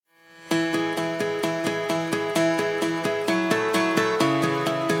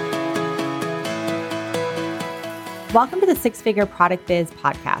Welcome to the Six Figure Product Biz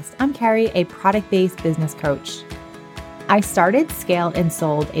podcast. I'm Carrie, a product-based business coach. I started, scaled, and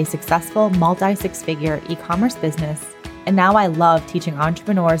sold a successful multi-six-figure e-commerce business, and now I love teaching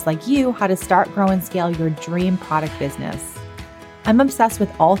entrepreneurs like you how to start, grow, and scale your dream product business. I'm obsessed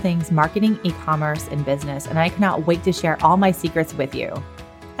with all things marketing, e-commerce, and business, and I cannot wait to share all my secrets with you.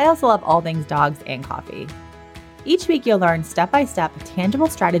 I also love all things dogs and coffee. Each week, you'll learn step-by-step tangible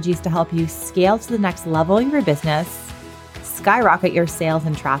strategies to help you scale to the next level of your business, skyrocket your sales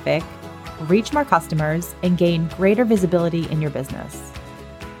and traffic, reach more customers, and gain greater visibility in your business.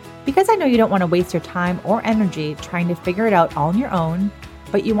 Because I know you don't want to waste your time or energy trying to figure it out all on your own,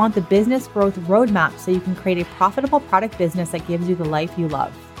 but you want the business growth roadmap so you can create a profitable product business that gives you the life you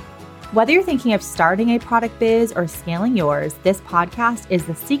love. Whether you're thinking of starting a product biz or scaling yours, this podcast is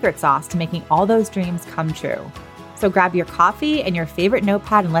the secret sauce to making all those dreams come true. So grab your coffee and your favorite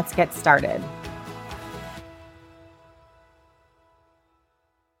notepad and let's get started.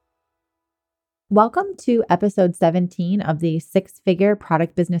 Welcome to episode 17 of the Six Figure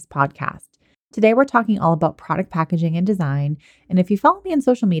Product Business Podcast. Today, we're talking all about product packaging and design. And if you follow me on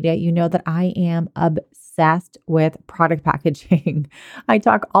social media, you know that I am obsessed with product packaging. I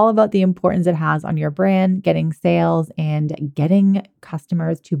talk all about the importance it has on your brand, getting sales, and getting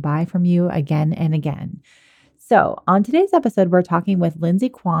customers to buy from you again and again. So on today's episode, we're talking with Lindsay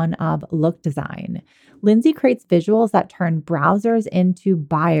Quan of Look Design. Lindsay creates visuals that turn browsers into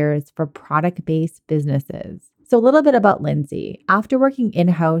buyers for product-based businesses. So a little bit about Lindsay. After working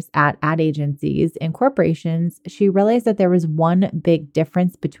in-house at ad agencies and corporations, she realized that there was one big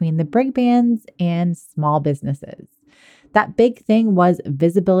difference between the big brands and small businesses. That big thing was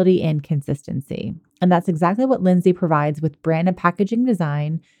visibility and consistency. And that's exactly what Lindsay provides with brand and packaging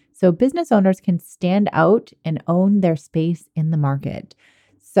design, so business owners can stand out and own their space in the market.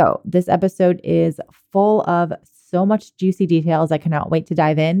 So this episode is full of so much juicy details. I cannot wait to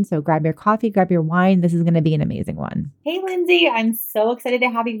dive in. So grab your coffee, grab your wine. This is going to be an amazing one. Hey, Lindsay, I'm so excited to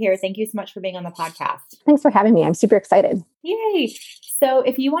have you here. Thank you so much for being on the podcast. Thanks for having me. I'm super excited. Yay. So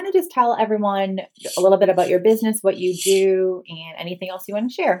if you want to just tell everyone a little bit about your business, what you do, and anything else you want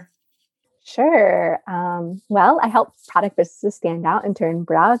to share. Sure. Well, I help product businesses stand out and turn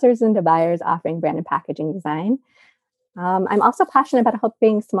browsers into buyers offering brand and packaging design. I'm also passionate about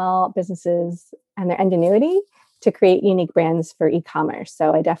helping small businesses and their ingenuity to create unique brands for e-commerce.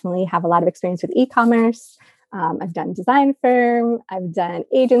 So I definitely have a lot of experience with e-commerce. I've done design firm, I've done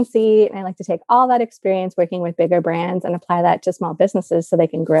agency, and I like to take all that experience working with bigger brands and apply that to small businesses so they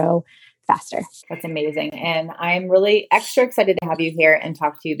can grow faster. That's amazing. And I'm really extra excited to have you here and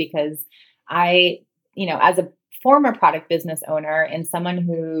talk to you because as a former product business owner and someone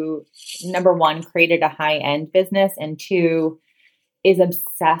who, number one, created a high-end business, and two, is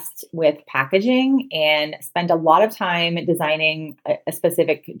obsessed with packaging and spent a lot of time designing a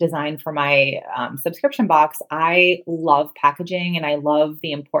specific design for my subscription box. I love packaging and I love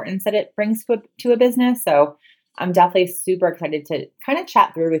the importance that it brings to a business. So I'm definitely super excited to kind of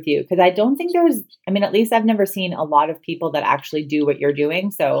chat through with you because I don't think at least I've never seen a lot of people that actually do what you're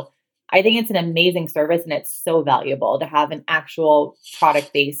doing. So I think it's an amazing service and it's so valuable to have an actual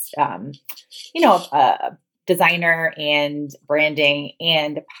product-based, designer and branding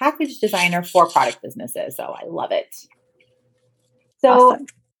and package designer for product businesses. So I love it. So awesome.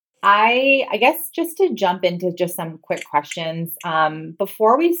 I guess just to jump into just some quick questions,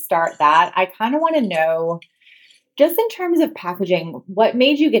 before we start that, I kind of want to know, just in terms of packaging, what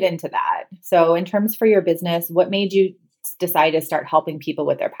made you get into that? So in terms for your business, what made you decide to start helping people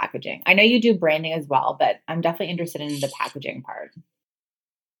with their packaging? I know you do branding as well, but I'm definitely interested in the packaging part.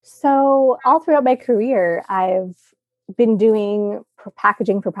 So all throughout my career, I've been doing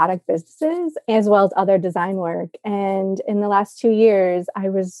packaging for product businesses as well as other design work. And in the last 2 years, I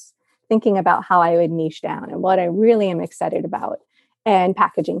was thinking about how I would niche down and what I really am excited about. And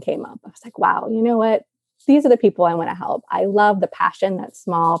packaging came up. I was like, wow, you know what? These are the people I want to help. I love the passion that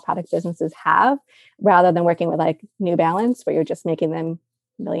small product businesses have rather than working with like New Balance, where you're just making them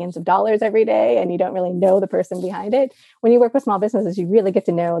millions of dollars every day and you don't really know the person behind it. When you work with small businesses, you really get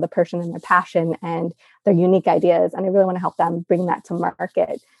to know the person and their passion and their unique ideas. And I really want to help them bring that to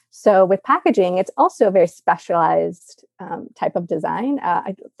market. So with packaging, it's also a very specialized type of design.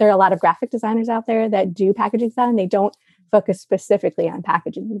 There are a lot of graphic designers out there that do packaging design. They don't focus specifically on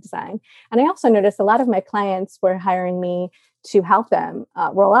packaging design. And I also noticed a lot of my clients were hiring me to help them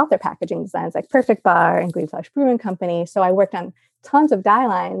roll out their packaging designs like Perfect Bar and Green Flash Brewing Company. So I worked on tons of die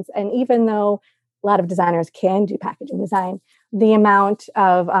lines. And even though a lot of designers can do packaging design, the amount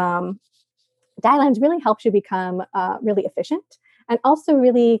of die lines really helps you become really efficient and also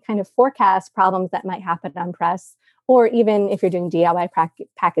really kind of forecast problems that might happen on press or even if you're doing DIY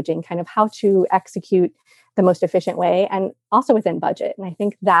packaging, kind of how to execute the most efficient way and also within budget. And I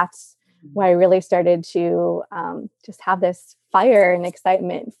think that's why I really started to just have this fire and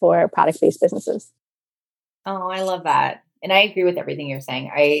excitement for product-based businesses. Oh, I love that. And I agree with everything you're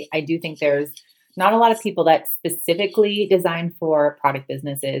saying. I do think there's not a lot of people that specifically design for product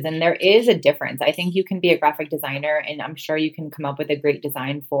businesses. And there is a difference. I think you can be a graphic designer and I'm sure you can come up with a great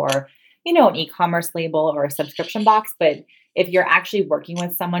design for, an e-commerce label or a subscription box. But if you're actually working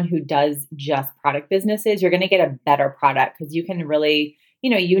with someone who does just product businesses, you're going to get a better product because you can really,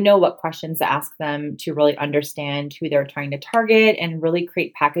 what questions to ask them to really understand who they're trying to target and really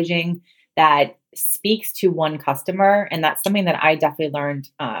create packaging that speaks to one customer. And that's something that I definitely learned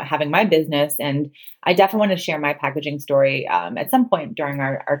having my business. And I definitely want to share my packaging story at some point during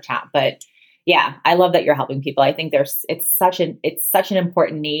our chat. But yeah, I love that you're helping people. I think it's such an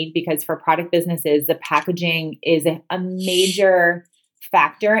important need because for product businesses, the packaging is a major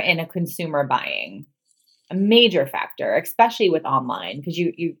factor in a consumer buying. A major factor, especially with online, because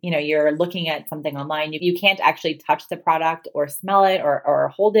you're looking at something online. You can't actually touch the product or smell it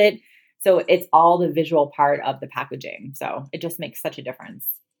or hold it. So it's all the visual part of the packaging. So it just makes such a difference.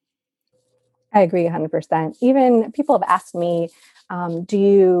 I agree 100%. Even people have asked me, do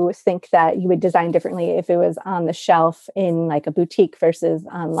you think that you would design differently if it was on the shelf in like a boutique versus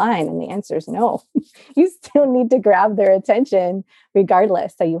online? And the answer is no. You still need to grab their attention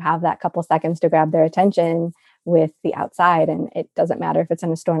regardless. So you have that couple seconds to grab their attention with the outside. And it doesn't matter if it's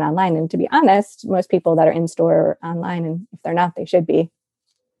in a store and online. And to be honest, most people that are in store are online, and if they're not, they should be.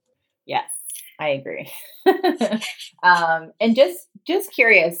 Yes, I agree. And just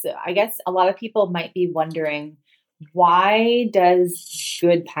curious, I guess a lot of people might be wondering, why does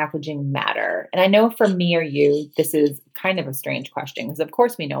good packaging matter? And I know for me or you, this is kind of a strange question because of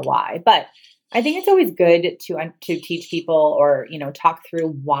course we know why, but I think it's always good to teach people or, talk through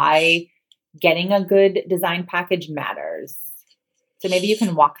why getting a good design package matters. So maybe you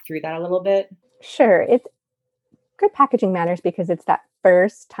can walk through that a little bit. Sure. It's good packaging matters because it's that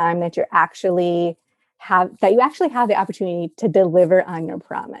first time that you actually have the opportunity to deliver on your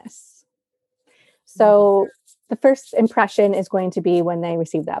promise. So the first impression is going to be when they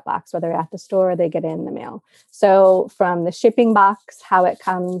receive that box, whether at the store or they get it in the mail. So from the shipping box, how it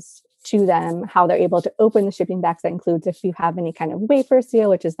comes to them, how they're able to open the shipping box, that includes if you have any kind of wafer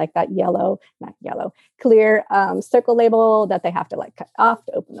seal, which is like that clear circle label that they have to like cut off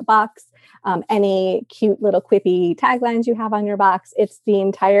to open the box. Any cute little quippy taglines you have on your box. It's the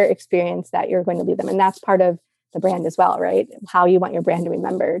entire experience that you're going to leave them. And that's part of the brand as well, right? How you want your brand to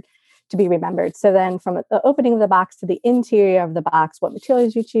be remembered. So then from the opening of the box to the interior of the box, what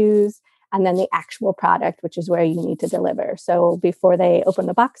materials you choose, and then the actual product, which is where you need to deliver. So before they open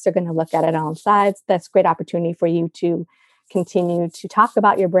the box, they're going to look at it on sides. That's a great opportunity for you to continue to talk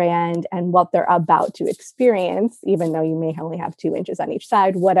about your brand and what they're about to experience, even though you may only have 2 inches on each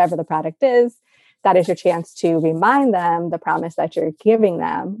side, whatever the product is. That is your chance to remind them the promise that you're giving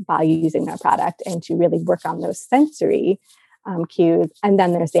them by using that product and to really work on those sensory cues. And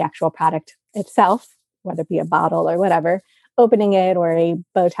then there's the actual product itself, whether it be a bottle or whatever, opening it or a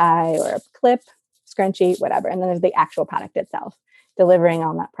bow tie or a clip, scrunchie, whatever. And then there's the actual product itself, delivering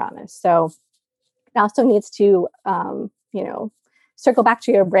on that promise. So it also needs to, circle back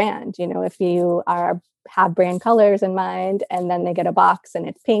to your brand. If you have brand colors in mind and then they get a box and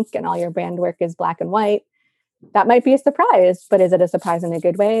it's pink and all your brand work is black and white, that might be a surprise, but is it a surprise in a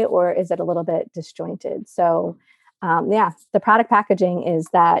good way or is it a little bit disjointed? So the product packaging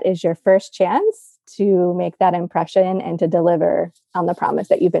is your first chance to make that impression and to deliver on the promise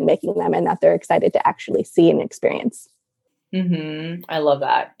that you've been making them and that they're excited to actually see and experience. I love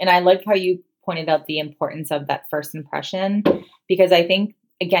that. And I like how you pointed out the importance of that first impression, because I think,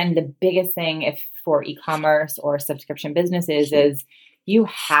 again, the biggest thing for e-commerce or subscription businesses is you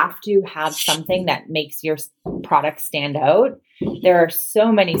have to have something that makes your product stand out. There are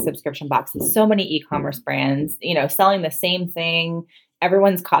so many subscription boxes, so many e-commerce brands, selling the same thing.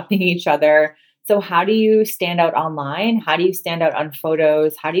 Everyone's copying each other. So how do you stand out online? How do you stand out on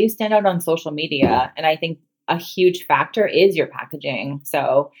photos? How do you stand out on social media? And I think a huge factor is your packaging.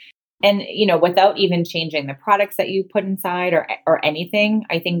 So, and, without even changing the products that you put inside or anything,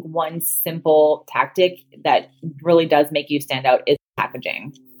 I think one simple tactic that really does make you stand out is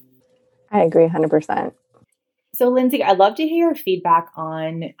packaging. I agree 100%. So, Lindsay, I'd love to hear your feedback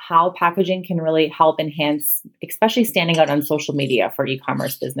on how packaging can really help enhance, especially standing out on social media for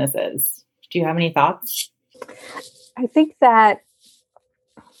e-commerce businesses. Do you have any thoughts? I think that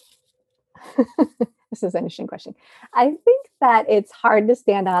this is an interesting question. I think that it's hard to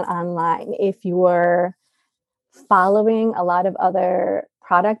stand out online if you're following a lot of other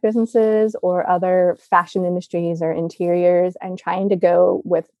product businesses or other fashion industries or interiors and trying to go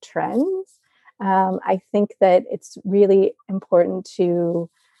with trends. I think that it's really important to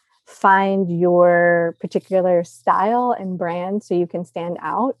find your particular style and brand so you can stand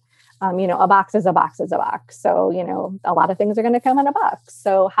out. A box is a box is a box. So, a lot of things are going to come in a box.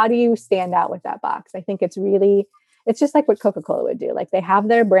 So how do you stand out with that box? I think it's just like what Coca-Cola would do. Like they have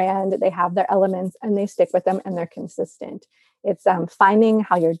their brand, they have their elements, and they stick with them and they're consistent. It's finding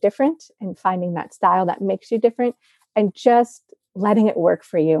how you're different and finding that style that makes you different and just letting it work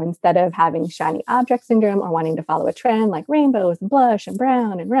for you instead of having shiny object syndrome or wanting to follow a trend like rainbows and blush and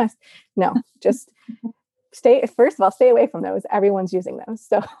brown and rust. No, just first of all, stay away from those. Everyone's using those.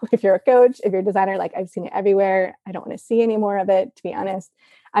 So if you're a coach, if you're a designer, like I've seen it everywhere. I don't want to see any more of it, to be honest.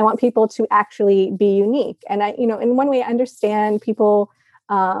 I want people to actually be unique. And in one way, I understand people,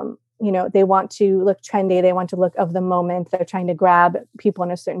 they want to look trendy. They want to look of the moment. They're trying to grab people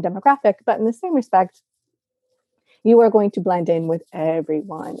in a certain demographic. But in the same respect, you are going to blend in with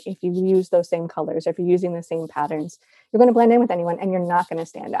everyone. If you use those same colors, if you're using the same patterns, you're going to blend in with anyone and you're not going to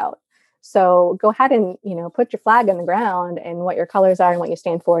stand out. So go ahead and, put your flag in the ground and what your colors are and what you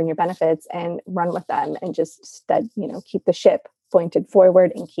stand for and your benefits and run with them and just, keep the ship pointed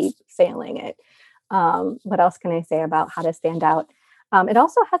forward and keep sailing it. What else can I say about how to stand out? It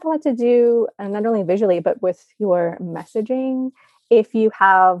also has a lot to do, not only visually, but with your messaging. If you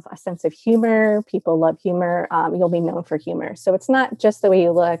have a sense of humor, people love humor, you'll be known for humor. So it's not just the way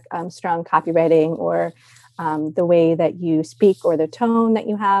you look, strong copywriting or the way that you speak or the tone that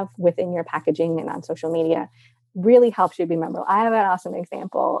you have within your packaging and on social media really helps you be memorable. I have an awesome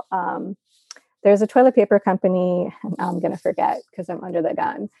example. There's a toilet paper company, and I'm going to forget because I'm under the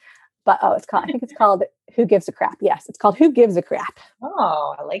gun, but I think it's called Who Gives a Crap. Yes, it's called Who Gives a Crap.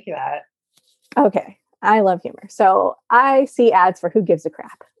 Oh, I like that. Okay. I love humor. So I see ads for Who Gives a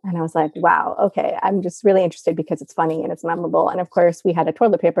Crap. And I was like, wow, okay. I'm just really interested because it's funny and it's memorable. And of course, we had a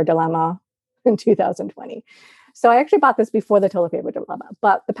toilet paper dilemma in 2020. So I actually bought this before the toilet paper dilemma,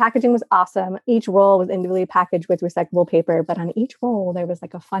 but the packaging was awesome. Each roll was individually packaged with recyclable paper, but on each roll, there was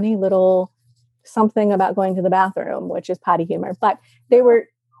like a funny little something about going to the bathroom, which is potty humor. But they were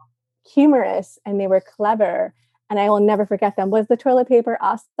humorous and they were clever. And I will never forget them. Was the toilet paper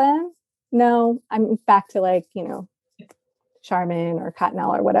awesome? No, I'm back to Charmin or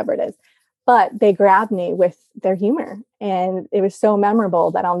Cottonelle or whatever it is. But they grabbed me with their humor. And it was so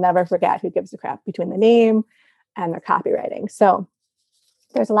memorable that I'll never forget Who Gives a Crap between the name and their copywriting. So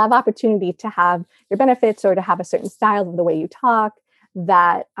there's a lot of opportunity to have your benefits or to have a certain style of the way you talk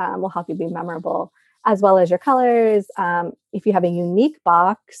that will help you be memorable, as well as your colors. If you have a unique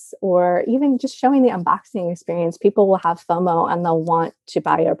box or even just showing the unboxing experience, people will have FOMO and they'll want to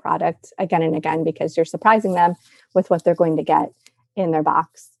buy your product again and again because you're surprising them with what they're going to get in their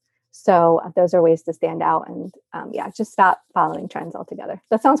box. So those are ways to stand out and just stop following trends altogether.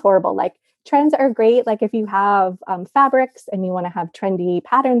 That sounds horrible. Like trends are great. Like if you have fabrics and you want to have trendy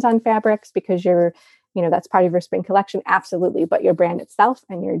patterns on fabrics because that's part of your spring collection. Absolutely. But your brand itself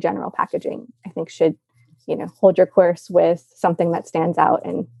and your general packaging, I think should, hold your course with something that stands out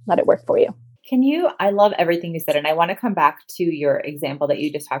and let it work for you. I love everything you said. And I want to come back to your example that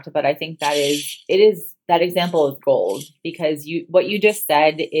you just talked about. I think that that example is gold because what you just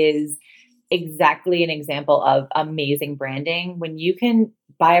said is exactly an example of amazing branding. When you can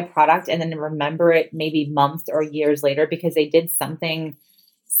buy a product and then remember it maybe months or years later because they did something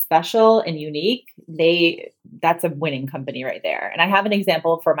special and unique, that's a winning company right there. And I have an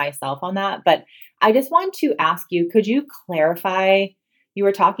example for myself on that, but I just want to ask you, could you clarify, you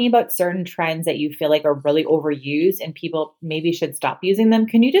were talking about certain trends that you feel like are really overused and people maybe should stop using them.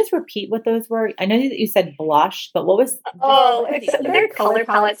 Can you just repeat what those were? I know that you said blush, but what was? It's their color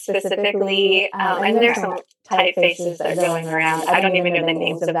palette specifically. And there's some typefaces that are going around. I don't even know the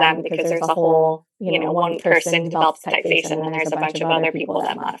names of them because there's a whole, one person develops typeface and then there's a bunch of other people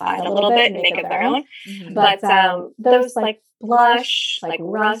that modify it a little bit and make it their own. Mm-hmm. But those like blush, like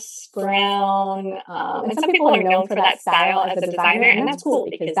rust brown, and some people are known for that style as a designer, and that's cool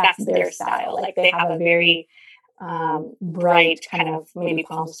because that's their style. Like they have a very bright kind of maybe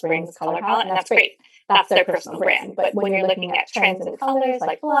Palm Springs color palette, and that's great. That's their personal brand. But when you're looking at trends and colors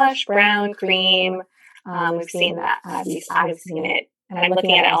like blush, brown, cream, we've seen that. I've seen it. And I'm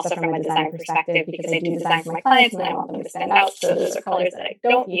looking at it also from a design perspective because I do design for my clients and I want them to stand out. So those are colors that I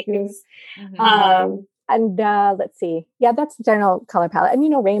don't use. Mm-hmm. Let's see. Yeah, that's the general color palette.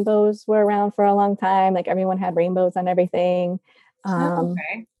 And, rainbows were around for a long time. Like everyone had rainbows on everything.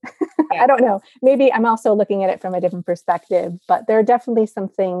 Okay. I don't know. Maybe I'm also looking at it from a different perspective, but there are definitely some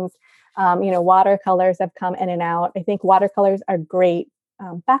things Watercolors have come in and out. I think watercolors are great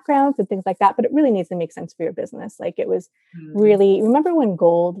backgrounds and things like that, but it really needs to make sense for your business. Like it was really, remember when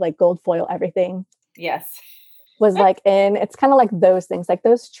gold foil everything? Yes. Was like it's kind of like those things, like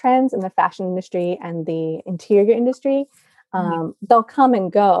those trends in the fashion industry and the interior industry. They'll come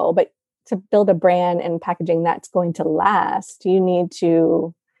and go, but to build a brand and packaging that's going to last, you need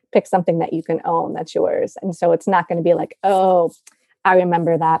to pick something that you can own, that's yours. And so it's not going to be like, oh, I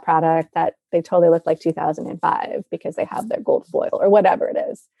remember that product that they totally look like 2005 because they have their gold foil or whatever it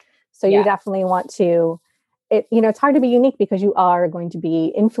is. So you definitely want to, it's hard to be unique because you are going to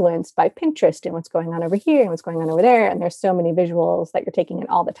be influenced by Pinterest and what's going on over here and what's going on over there. And there's so many visuals that you're taking in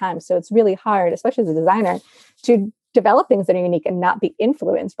all the time. So it's really hard, especially as a designer, to develop things that are unique and not be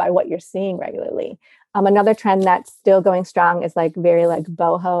influenced by what you're seeing regularly. Another trend that's still going strong is like very like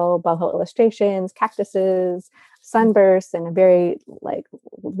boho illustrations, cactuses, sunbursts, and a very like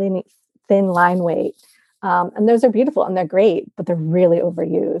thin line weight. And those are beautiful and they're great, but they're really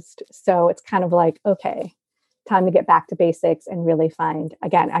overused. So it's kind of like, okay, time to get back to basics and really find,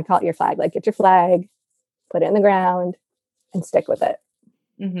 again, I call it your flag, like get your flag, put it in the ground and stick with it.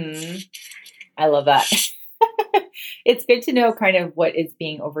 Mm-hmm. I love that. It's good to know kind of what is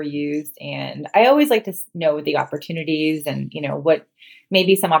being overused. And I always like to know the opportunities and, what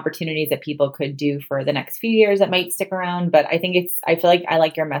maybe some opportunities that people could do for the next few years that might stick around. But I feel like I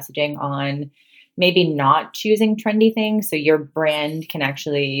like your messaging on maybe not choosing trendy things. So your brand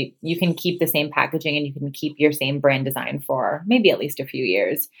you can keep the same packaging and you can keep your same brand design for maybe at least a few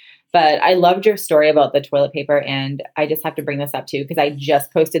years. But I loved your story about the toilet paper. And I just have to bring this up too, because I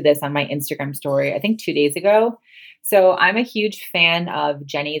just posted this on my Instagram story, I think 2 days ago. So I'm a huge fan of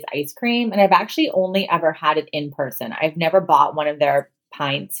Jenny's ice cream, and I've actually only ever had it in person. I've never bought one of their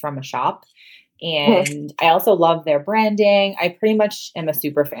pints from a shop. And I also love their branding. I pretty much am a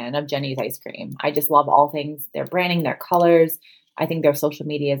super fan of Jenny's ice cream. I just love all things, their branding, their colors. I think their social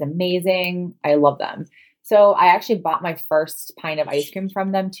media is amazing. I love them. So I actually bought my first pint of ice cream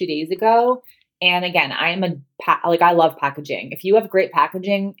from them 2 days ago. And again, I love packaging. If you have great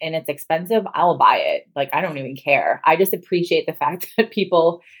packaging and it's expensive, I'll buy it. Like, I don't even care. I just appreciate the fact that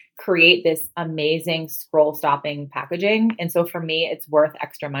people create this amazing scroll stopping packaging. And so for me, it's worth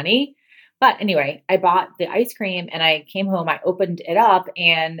extra money. But anyway, I bought the ice cream and I came home, I opened it up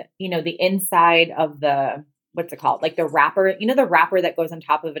and, the inside of the, what's it called? Like the wrapper, the wrapper that goes on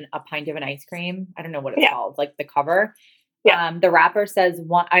top of a pint of an ice cream. I don't know what it's called, like the cover. Yeah. The wrapper says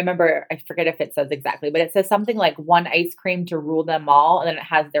one, I forget if it says exactly, but it says something like one ice cream to rule them all. And then it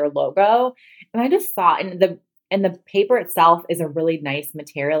has their logo. And I just saw, and the paper itself is a really nice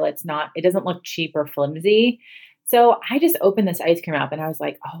material. It doesn't look cheap or flimsy. So I just opened this ice cream up and I was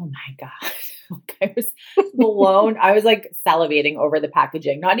like, oh my God, I was blown. I was like salivating over the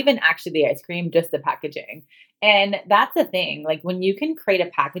packaging, not even actually the ice cream, just the packaging. And that's the thing, like when you can create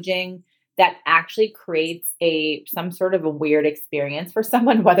a packaging that actually creates some sort of a weird experience for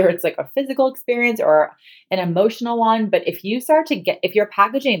someone, whether it's like a physical experience or an emotional one. But if your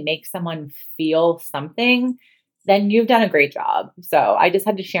packaging makes someone feel something, then you've done a great job. So I just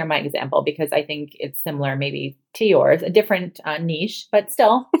had to share my example because I think it's similar maybe to yours, a different niche, but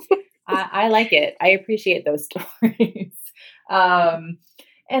still, I like it. I appreciate those stories.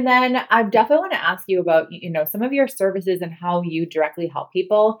 And then I definitely want to ask you about, some of your services and how you directly help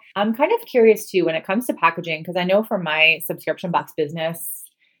people. I'm kind of curious too, when it comes to packaging, because I know for my subscription box business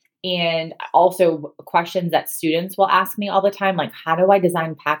and also questions that students will ask me all the time, like, how do I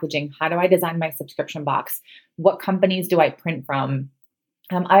design packaging? How do I design my subscription box? What companies do I print from?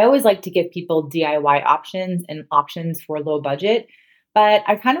 I always like to give people DIY options and options for low budget. But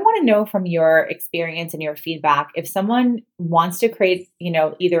I kind of want to know from your experience and your feedback, if someone wants to create,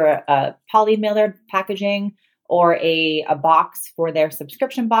 either a poly mailer packaging or a box for their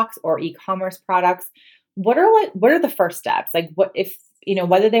subscription box or e-commerce products, what are the first steps? Like what if,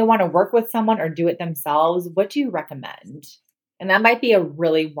 whether they want to work with someone or do it themselves, what do you recommend? And that might be a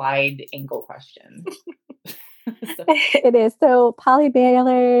really wide angle question. It is. So poly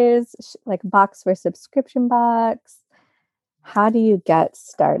mailers, like box for subscription box. How do you get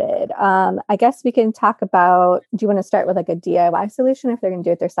started? I guess we can talk about, do you want to start with like a DIY solution if they're going to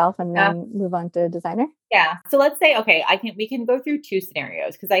do it themselves and then move on to designer? Yeah. So let's say, okay, we can go through two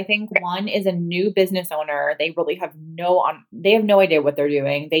scenarios because I think one is a new business owner. They really have no idea what they're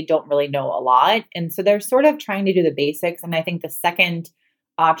doing. They don't really know a lot. And so they're sort of trying to do the basics. And I think the second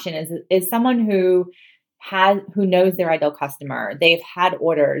option is someone who knows their ideal customer. They've had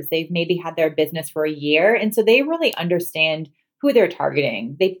orders. They've maybe had their business for a year. And so they really understand who they're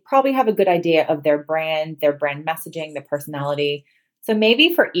targeting. They probably have a good idea of their brand messaging, their personality. So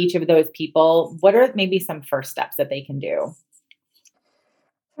maybe for each of those people, what are maybe some first steps that they can do?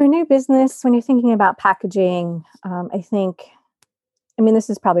 For a new business, when you're thinking about packaging, I mean, this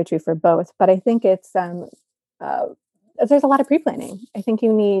is probably true for both, but I think uh, there's a lot of pre-planning. I think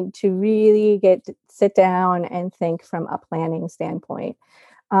you need to really sit down and think from a planning standpoint.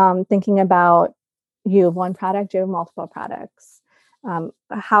 Thinking about, you have one product, you have multiple products.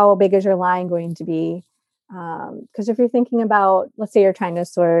 How big is your line going to be? Because if you're thinking about, let's say you're trying to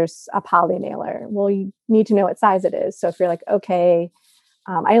source a poly mailer, well, you need to know what size it is. So if you're like, okay,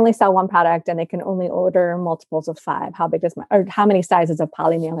 I only sell one product and they can only order multiples of 5. Or how many sizes of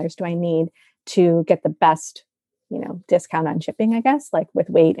poly mailers do I need to get the best, discount on shipping, I guess, like with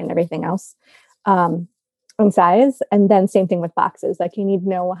weight and everything else, on size. And then same thing with boxes. Like you need to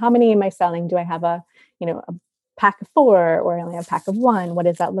know, how many am I selling? Do I have a pack of 4, or I only have a pack of 1? What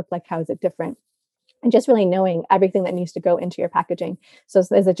does that look like? How is it different? And just really knowing everything that needs to go into your packaging. So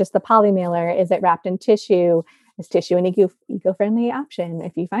is it just the poly mailer? Is it wrapped in tissue? Is tissue an eco-friendly option?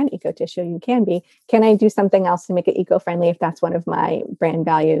 If you find eco tissue, you can be. Can I do something else to make it eco-friendly if that's one of my brand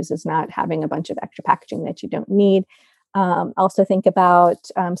values, is not having a bunch of extra packaging that you don't need? Also think about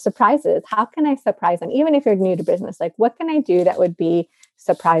surprises. How can I surprise them? Even if you're new to business, like what can I do that would be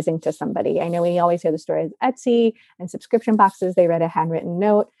surprising to somebody? I know we always hear the stories of Etsy and subscription boxes. They read a handwritten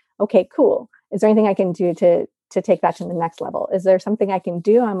note. Okay, cool. Is there anything I can do to take that to the next level? Is there something I can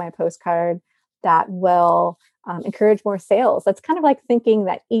do on my postcard that will encourage more sales? That's kind of like thinking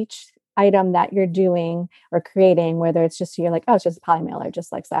that each item that you're doing or creating, whether it's just, you're like, oh, it's just a poly mailer,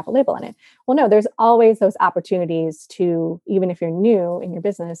 just like slap a label on it. Well, no, there's always those opportunities to, even if you're new in your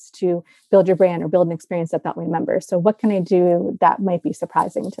business, to build your brand or build an experience that they'll remember. So what can I do that might be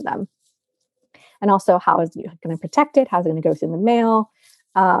surprising to them? And also, how is you going to protect it? How's it going to go through the mail?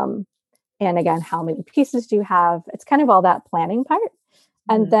 And again, how many pieces do you have? It's kind of all that planning part.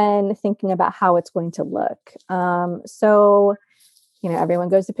 And then thinking about how it's going to look. So, everyone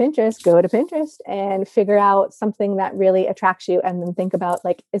goes to Pinterest, go to Pinterest and figure out something that really attracts you. And then think about,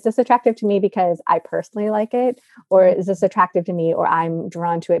 like, is this attractive to me because I personally like it? Or is this attractive to me, or I'm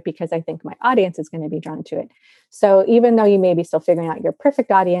drawn to it because I think my audience is going to be drawn to it? So even though you may be still figuring out your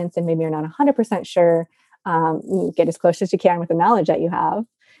perfect audience and maybe you're not 100% sure, get as close as you can with the knowledge that you have.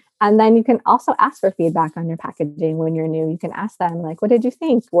 And then you can also ask for feedback on your packaging when you're new. You can ask them, like, what did you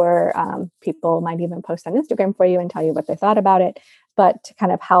think? Or people might even post on Instagram for you and tell you what they thought about it. But to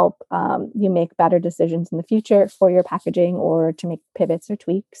kind of help you make better decisions in the future for your packaging, or to make pivots or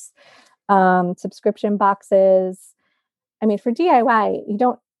tweaks. Subscription boxes. I mean, for DIY,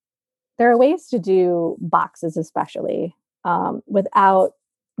 there are ways to do boxes, especially without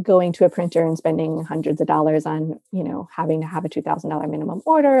going to a printer and spending hundreds of dollars on, having to have a $2,000 minimum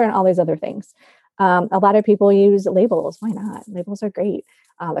order and all these other things. A lot of people use labels. Why not? Labels are great.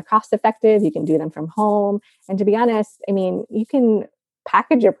 They're cost effective. You can do them from home. And to be honest, I mean, you can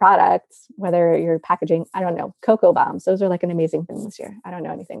package your products, whether you're packaging, I don't know, cocoa bombs. Those are like an amazing thing this year. I don't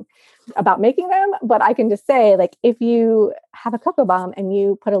know anything about making them, but I can just say, like, if you have a cocoa bomb and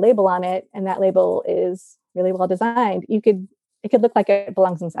you put a label on it and that label is really well designed, it could look like it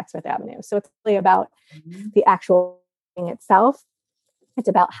belongs in Saks Avenue. So it's really about the actual thing itself. It's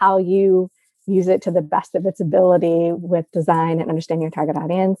about how you use it to the best of its ability with design and understand your target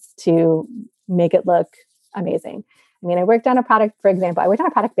audience to make it look amazing. I mean, I worked on a product brand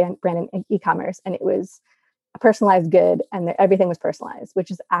in e-commerce, and it was a personalized good, and everything was personalized,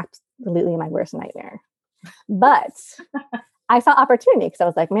 which is absolutely my worst nightmare. But I saw opportunity, because I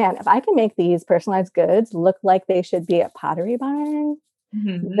was like, man, if I can make these personalized goods look like they should be at Pottery Barn,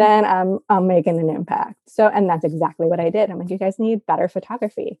 then I'm making an impact. So, and that's exactly what I did. I'm like, you guys need better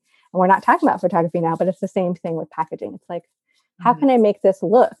photography. And we're not talking about photography now, but it's the same thing with packaging. It's like, how can I make this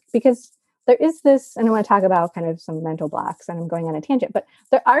look? Because there is this, and I want to talk about kind of some mental blocks, and I'm going on a tangent, but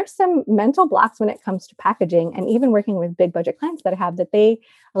there are some mental blocks when it comes to packaging, and even working with big budget clients that I have, that they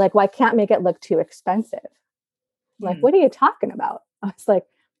are like, well, I can't make it look too expensive. Like, what are you talking about? I was like,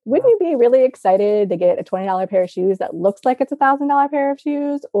 wouldn't you be really excited to get a $20 pair of shoes that looks like it's $1,000 pair of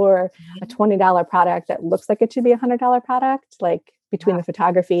shoes, or a $20 product that looks like it should be $100 product? Like, between the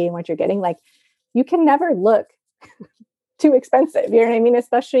photography and what you're getting, like, you can never look too expensive. You know what I mean?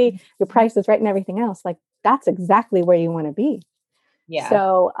 Especially your price is right and everything else. Like, that's exactly where you want to be. Yeah.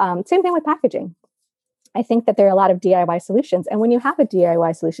 So same thing with packaging. I think that there are a lot of DIY solutions. And when you have a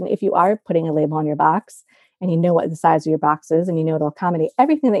DIY solution, if you are putting a label on your box, and you know what the size of your box is, and you know it'll accommodate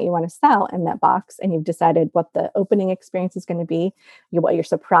everything that you want to sell in that box, and you've decided what the opening experience is going to be, what your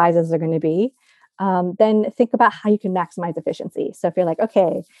surprises are going to be, then think about how you can maximize efficiency. So if you're like,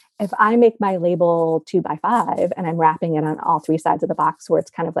 okay, if I make my label 2x5 and I'm wrapping it on all three sides of the box where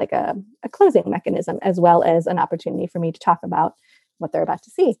it's kind of like a closing mechanism, as well as an opportunity for me to talk about what they're about to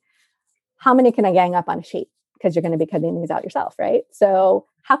see. How many can I gang up on a sheet? Because you're going to be cutting these out yourself, right? So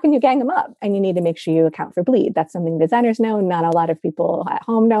how can you gang them up? And you need to make sure you account for bleed. That's something designers know. Not a lot of people at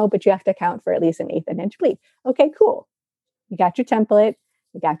home know, but you have to account for at least 1/8 of an inch bleed. Okay, cool. You got your template,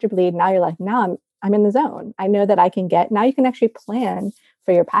 you got your bleed. Now you're like, now I'm in the zone. I know that I can get, now you can actually plan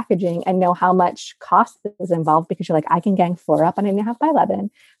for your packaging and know how much cost is involved because you're like, I can gang 4 up on 8.5 by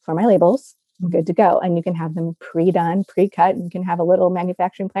 11 for my labels. I'm good to go. And you can have them pre-done, pre-cut, and you can have a little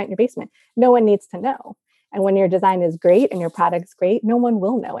manufacturing plant in your basement. No one needs to know. And when your design is great and your product's great, no one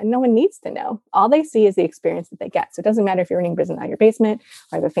will know and no one needs to know. All they see is the experience that they get. So it doesn't matter if you're running business out of your basement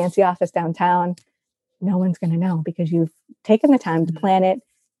or have a fancy office downtown. No one's going to know because you've taken the time to plan it,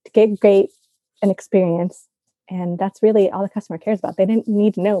 to get great an experience. And that's really all the customer cares about. They didn't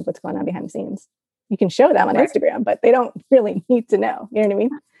need to know what's going on behind the scenes. You can show them on Instagram, but they don't really need to know. You know what I mean?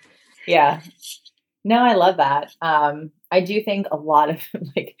 Yeah. No, I love that. I do think a lot of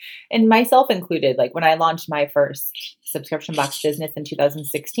and myself included, like when I launched my first subscription box business in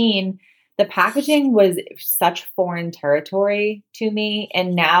 2016, the packaging was such foreign territory to me.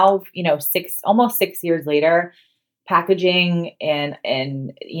 And now, almost 6 years later, packaging and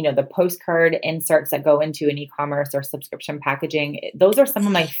the postcard inserts that go into an e-commerce or subscription packaging, those are some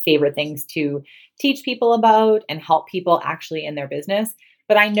of my favorite things to teach people about and help people actually in their business.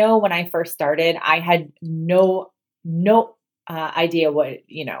 But I know when I first started, I had no idea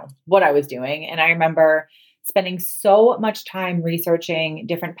what I was doing. And I remember spending so much time researching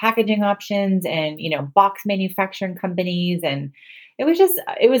different packaging options and, box manufacturing companies. And it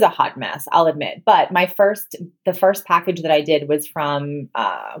was a hot mess, I'll admit. But the first package that I did was from,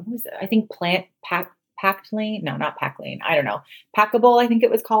 what was it? I think Packlane. No, not Packlane. I don't know. Packable, I think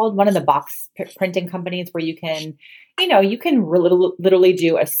it was called, one of the box printing companies where you can literally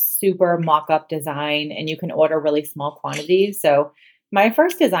do a super mock-up design and you can order really small quantities. So my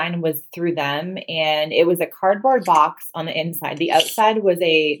first design was through them and it was a cardboard box on the inside. The outside was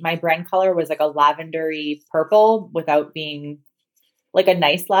my brand color was like a lavendery purple without being like a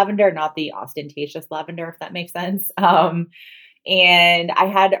nice lavender, not the ostentatious lavender, if that makes sense. And I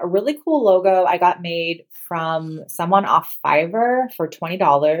had a really cool logo I got made from someone off Fiverr for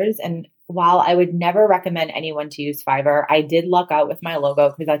 $20. And while I would never recommend anyone to use Fiverr, I did luck out with my logo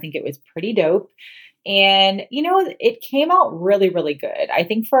because I think it was pretty dope. And, it came out really, really good. I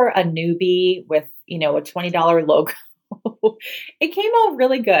think for a newbie with, a $20 logo, it came out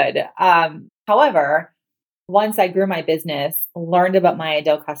really good. However, once I grew my business, learned about my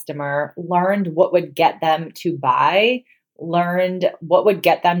ideal customer, learned what would get them to buy, learned what would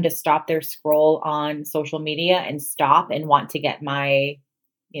get them to stop their scroll on social media and stop and want to get my,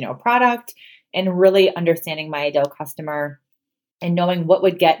 product, and really understanding my ideal customer and knowing what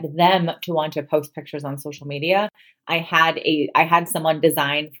would get them to want to post pictures on social media. I had someone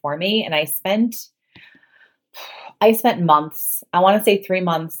design for me and I spent months, I want to say 3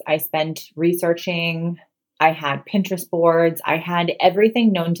 months. I spent researching. I had Pinterest boards. I had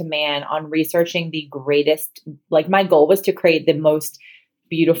everything known to man on researching the greatest, my goal was to create the most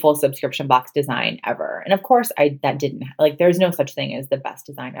beautiful subscription box design ever. And of course there's no such thing as the best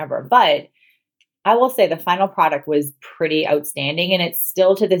design ever, but I will say the final product was pretty outstanding. And it's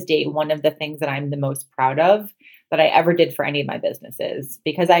still to this day, one of the things that I'm the most proud of that I ever did for any of my businesses,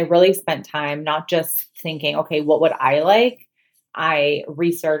 because I really spent time, not just thinking, okay, what would I like? I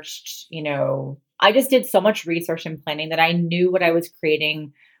researched, I just did so much research and planning that I knew what I was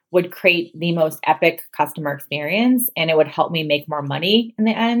creating would create the most epic customer experience and it would help me make more money in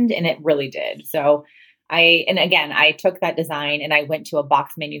the end. And it really did. So I took that design and I went to a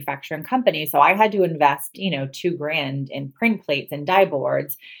box manufacturing company. So I had to invest, $2,000 in print plates and die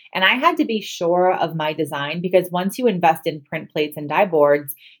boards. And I had to be sure of my design because once you invest in print plates and die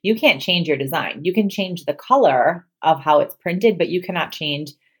boards, you can't change your design. You can change the color of how it's printed, but you cannot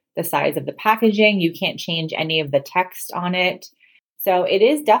change the size of the packaging. You can't change any of the text on it. So it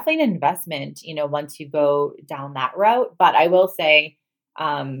is definitely an investment, once you go down that route. But I will say,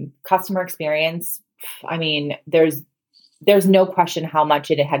 customer experience, I mean, there's no question how much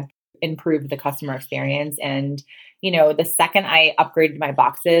it had improved the customer experience. And, the second I upgraded my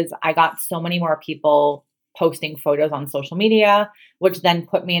boxes, I got so many more people posting photos on social media, which then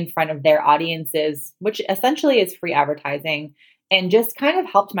put me in front of their audiences, which essentially is free advertising and just kind of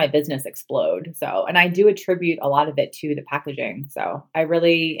helped my business explode. So, and I do attribute a lot of it to the packaging. So I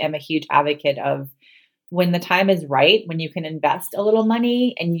really am a huge advocate of when the time is right, when you can invest a little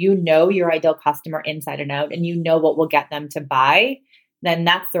money and you know your ideal customer inside and out and you know what will get them to buy, then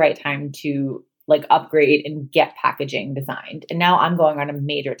that's the right time to like upgrade and get packaging designed. And now I'm going on a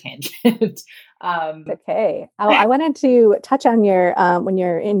major tangent. Okay. I wanted to touch on your when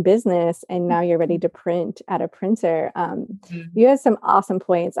you're in business and now you're ready to print at a printer. You have some awesome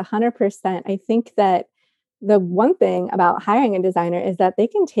points, 100%. I think that the one thing about hiring a designer is that they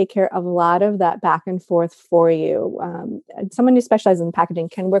can take care of a lot of that back and forth for you. Someone who specializes in packaging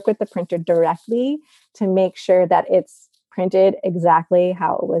can work with the printer directly to make sure that it's printed exactly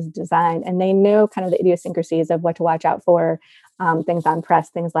how it was designed. And they know kind of the idiosyncrasies of what to watch out for, things on press,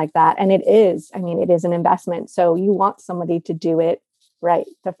 things like that. And it is an investment. So you want somebody to do it right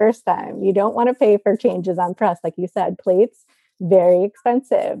the first time. You don't want to pay for changes on press. Like you said, plates, very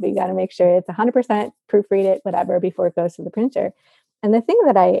expensive. You got to make sure it's 100% proofread it, whatever, before it goes to the printer. And the thing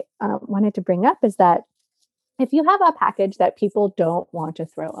that I wanted to bring up is that if you have a package that people don't want to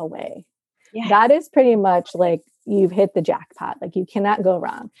throw away, that is pretty much like you've hit the jackpot. Like you cannot go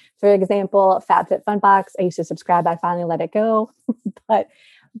wrong. For example, FabFitFun I used to subscribe. I finally let it go. But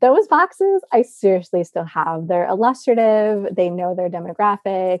those boxes, I seriously still have. They're illustrative. They know their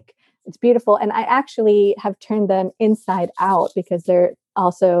demographic. It's beautiful. And I actually have turned them inside out because they're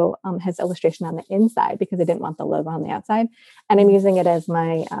also has illustration on the inside because I didn't want the logo on the outside. And I'm using it as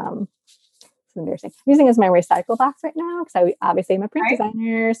my, it's embarrassing. I'm using it as my recycle box right now because I obviously am a print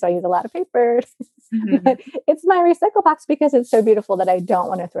designer. So I use a lot of paper. But it's my recycle box because it's so beautiful that I don't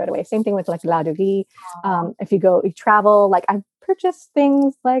want to throw it away. Same thing with like La de Vie. If you travel, like I've purchased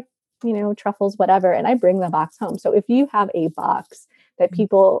things like, truffles, whatever, and I bring the box home. So if you have a box that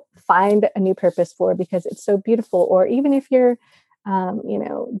people find a new purpose for because it's so beautiful, or even if you're,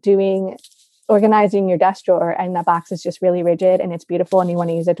 organizing your desk drawer and the box is just really rigid and it's beautiful and you want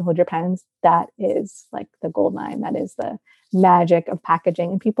to use it to hold your pens, that is like the gold mine. That is the magic of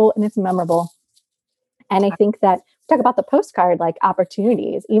packaging and it's memorable. And I think that talk about the postcard, like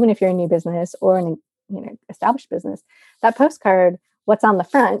opportunities, even if you're a new business or an established business, that postcard, what's on the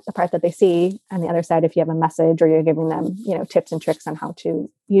front, the part that they see, on the other side, if you have a message or you're giving them, tips and tricks on how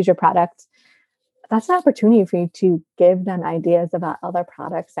to use your product, that's an opportunity for you to give them ideas about other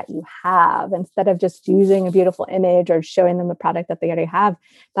products that you have instead of just using a beautiful image or showing them the product that they already have.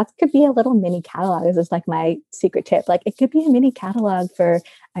 That could be a little mini catalog. This is like my secret tip. Like it could be a mini catalog for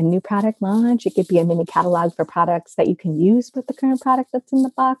a new product launch. It could be a mini catalog for products that you can use with the current product that's in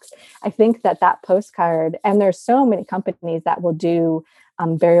the box. I think that postcard, and there's so many companies that will do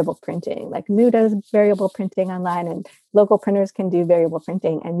variable printing, like Moo does variable printing online, and local printers can do variable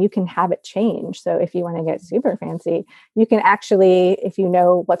printing, and you can have it change. So if you want to get super fancy, you can actually, if you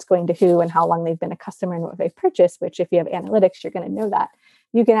know what's going to who and how long they've been a customer and what they've purchased, which if you have analytics, you're going to know that.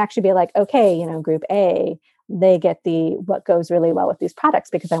 You can actually be like, okay, group A, they get what goes really well with these products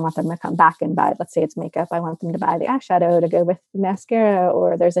because I want them to come back and buy, let's say it's makeup. I want them to buy the eyeshadow to go with the mascara,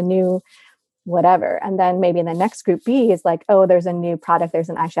 or there's a new whatever. And then maybe in the next group B is like, oh, there's a new product. There's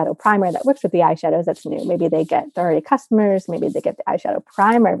an eyeshadow primer that works with the eyeshadows. That's new. Maybe they're already customers. Maybe they get the eyeshadow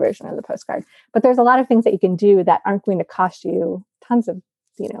primer version of the postcard. But there's a lot of things that you can do that aren't going to cost you tons of,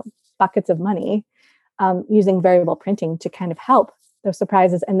 buckets of money using variable printing to kind of help those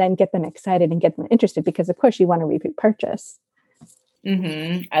surprises and then get them excited and get them interested because of course you want to repeat purchase.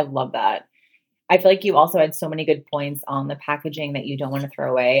 I love that. I feel like you also had so many good points on the packaging that you don't want to throw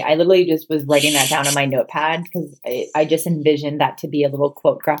away. I literally just was writing that down on my notepad because I just envisioned that to be a little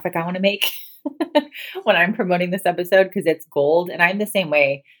quote graphic I want to make when I'm promoting this episode because it's gold. And I'm the same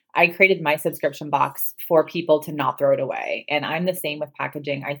way. I created my subscription box for people to not throw it away. And I'm the same with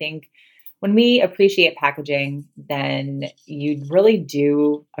packaging. I think when we appreciate packaging, then you really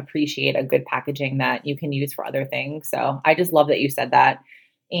do appreciate a good packaging that you can use for other things. So I just love that you said that.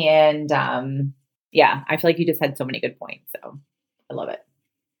 And I feel like you just had so many good points. So I love it.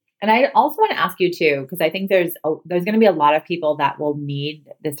 And I also want to ask you too, because I think there's going to be a lot of people that will need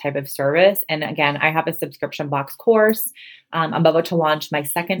this type of service. And again, I have a subscription box course. I'm about to launch my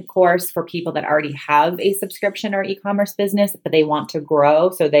second course for people that already have a subscription or e-commerce business, but they want to grow.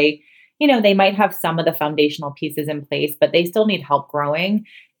 So they might have some of the foundational pieces in place, but they still need help growing.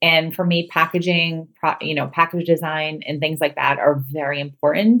 And for me, packaging, package design and things like that are very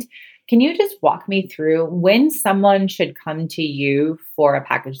important. Can you just walk me through when someone should come to you for a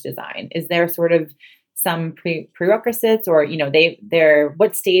package design? Is there sort of some prerequisites or,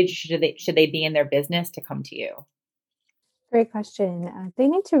 what stage should they be in their business to come to you? Great question. They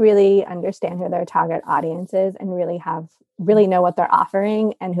need to really understand who their target audience is and really know what they're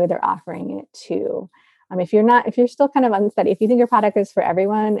offering and who they're offering it to. If you're still kind of unsteady, if you think your product is for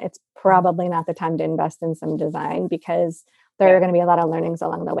everyone, it's probably not the time to invest in some design, because there are going to be a lot of learnings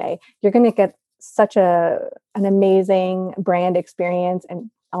along the way. You're going to get such an amazing brand experience, and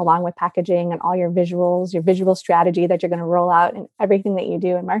along with packaging and all your visuals, your visual strategy that you're going to roll out and everything that you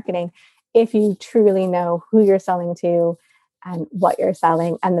do in marketing, if you truly know who you're selling to and what you're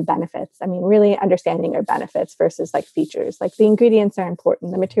selling and the benefits. I mean, really understanding your benefits versus like features. Like the ingredients are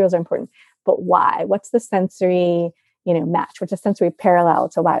important, the materials are important, but why? What's the sensory, match? What's the sensory parallel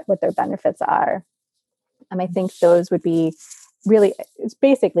to what their benefits are? And I think those would be really, it's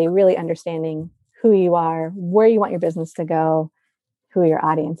basically really understanding who you are, where you want your business to go, who your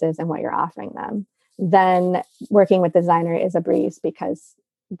audience is, and what you're offering them. Then working with designer is a breeze, because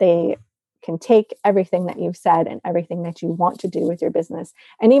they can take everything that you've said and everything that you want to do with your business,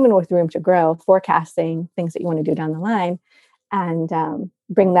 and even with room to grow, forecasting things that you want to do down the line, and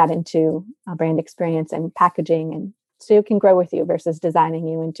bring that into a brand experience and packaging, and so it can grow with you versus designing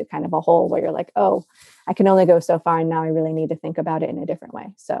you into kind of a hole where you're like, oh, I can only go so far, and now I really need to think about it in a different way.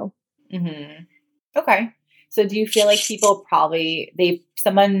 So, Okay. So do you feel like people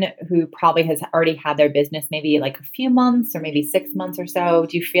someone who probably has already had their business maybe like a few months or maybe 6 months or so,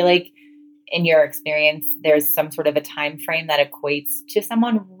 do you feel like in your experience, there's some sort of a time frame that equates to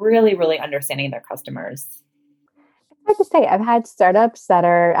someone really, really understanding their customers? It's hard to say. I've had startups that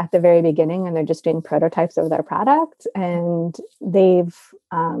are at the very beginning and they're just doing prototypes of their product, and they've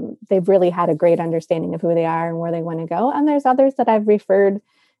really had a great understanding of who they are and where they want to go. And there's others that I've referred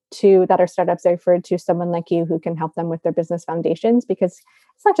to that are startups. I referred to someone like you who can help them with their business foundations, because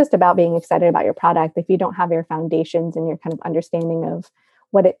it's not just about being excited about your product. If you don't have your foundations and your kind of understanding of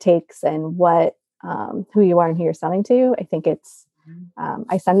what it takes and what who you are and who you're selling to, I think it's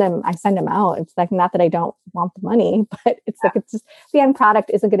I send them out. It's like, not that I don't want the money, but it's like, it's just the end product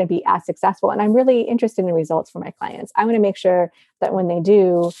isn't going to be as successful. And I'm really interested in results for my clients. I want to make sure that when they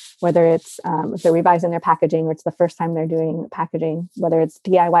do, whether it's if they're revising their packaging, or it's the first time they're doing packaging, whether it's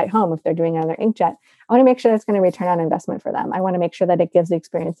DIY at home, if they're doing it on their inkjet, I want to make sure that's going to return on investment for them. I want to make sure that it gives the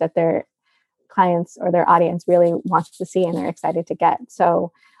experience that their clients or their audience really wants to see and they're excited to get.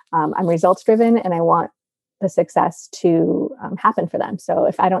 So I'm results driven, and I want the success to happen for them. So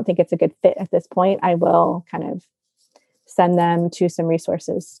if I don't think it's a good fit at this point, I will kind of send them to some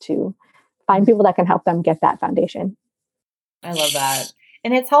resources to find people that can help them get that foundation. I love that.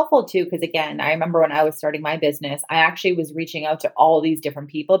 And it's helpful too, because again, I remember when I was starting my business, I actually was reaching out to all these different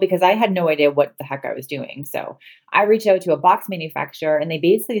people because I had no idea what the heck I was doing. So I reached out to a box manufacturer, and they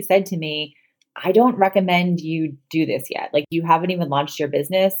basically said to me, I don't recommend you do this yet. Like, you haven't even launched your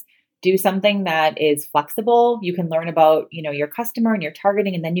business. Do something that is flexible. You can learn about, your customer and your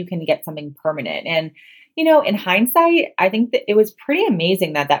targeting, and then you can get something permanent. And, in hindsight, I think that it was pretty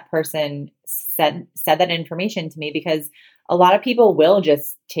amazing that that person said that information to me, because a lot of people will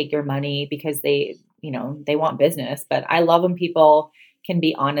just take your money because they want business. But I love when people can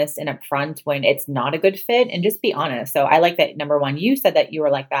be honest and upfront when it's not a good fit, and just be honest. So I like that. Number one, you said that you were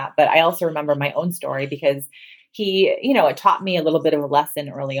like that, but I also remember my own story, because he, it taught me a little bit of a lesson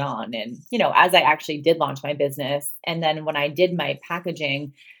early on. And, as I actually did launch my business, and then when I did my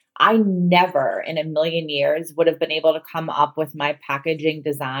packaging, I never in a million years would have been able to come up with my packaging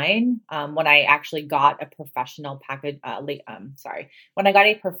design when I actually got a professional when I got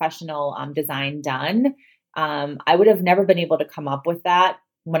a professional design done. I would have never been able to come up with that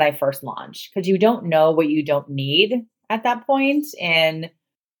when I first launched, because you don't know what you don't need at that point. And,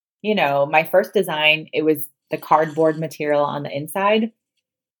 my first design, it was the cardboard material on the inside,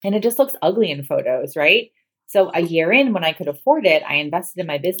 and it just looks ugly in photos, right? So a year in, when I could afford it, I invested in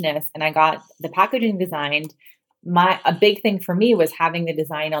my business and I got the packaging designed. A big thing for me was having the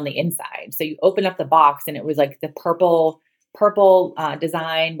design on the inside. So you open up the box and it was like the purple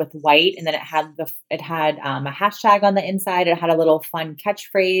design with white, and then it had a hashtag on the inside. It had a little fun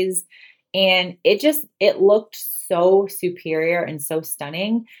catchphrase, and it looked so superior and so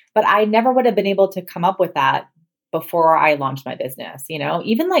stunning. But I never would have been able to come up with that before I launched my business.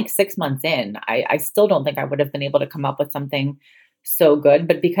 Even like 6 months in, I still don't think I would have been able to come up with something so good.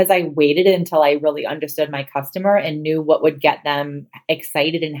 But because I waited until I really understood my customer and knew what would get them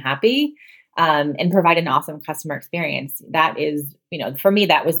excited and happy, and provide an awesome customer experience, that is, for me,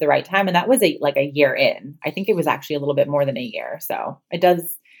 that was the right time. And that was like a year in. I think it was actually a little bit more than a year. So it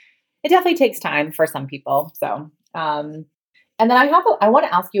definitely takes time for some people. So, and then I want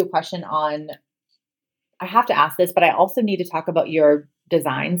to ask you a question I have to ask this, but I also need to talk about your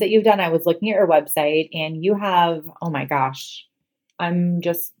designs that you've done. I was looking at your website, and you have, oh my gosh, I'm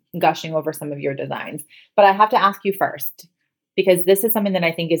just gushing over some of your designs, but I have to ask you first, because this is something that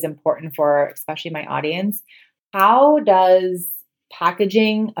I think is important for especially my audience. How does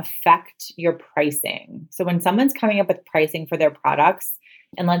packaging affect your pricing? So when someone's coming up with pricing for their products,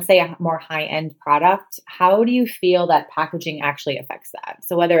 and let's say a more high-end product, how do you feel that packaging actually affects that?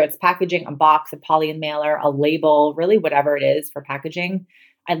 So whether it's packaging, a box, a poly mailer, a label, really whatever it is for packaging,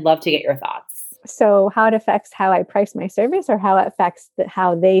 I'd love to get your thoughts. So how it affects how I price my service, or how it affects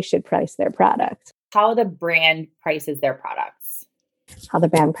how they should price their product? How the brand prices their products. How the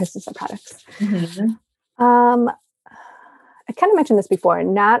brand prices their products. Mm-hmm. I kind of mentioned this before.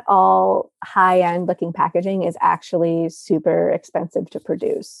 Not all high-end looking packaging is actually super expensive to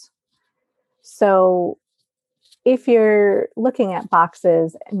produce. So if you're looking at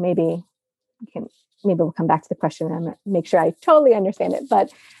boxes, and maybe we'll come back to the question and make sure I totally understand it.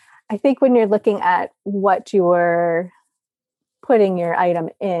 But I think when you're looking at what you're putting your item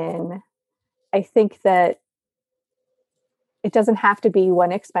in, I think that it doesn't have to be,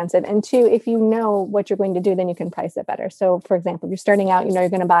 one, expensive, and two, if you know what you're going to do, then you can price it better. So for example, if you're starting out, you're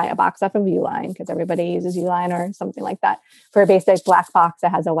going to buy a box off of Uline because everybody uses Uline or something like that for a basic black box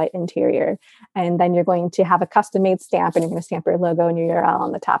that has a white interior. And then you're going to have a custom made stamp, and you're going to stamp your logo and your URL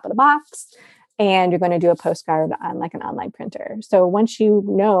on the top of the box. And you're going to do a postcard on like an online printer. So once you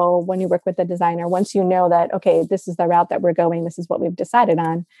know, when you work with the designer, once you know that, okay, this is the route that we're going, this is what we've decided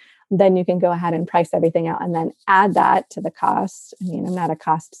on, then you can go ahead and price everything out and then add that to the cost. I mean, I'm not a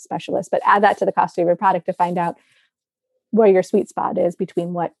cost specialist, but add that to the cost of your product to find out where your sweet spot is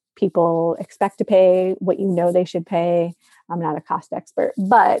between what people expect to pay, what you know they should pay. I'm not a cost expert,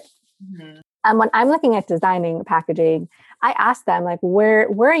 but when I'm looking at designing packaging, I ask them, like, where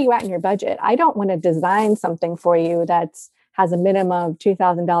are you at in your budget? I don't want to design something for you that has a minimum of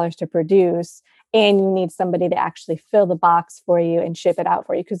 $2,000 to produce, and you need somebody to actually fill the box for you and ship it out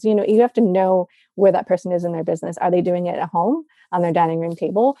for you. Because, you have to know where that person is in their business. Are they doing it at home on their dining room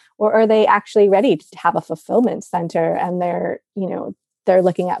table, or are they actually ready to have a fulfillment center and they're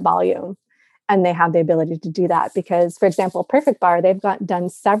looking at volume and they have the ability to do that? Because, for example, Perfect Bar, they've done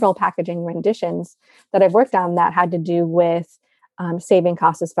several packaging renditions that I've worked on that had to do with saving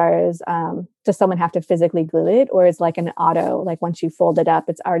costs as far as does someone have to physically glue it, or is like an auto, like once you fold it up,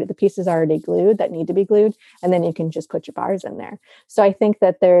 the pieces are already glued that need to be glued, and then you can just put your bars in there. So I think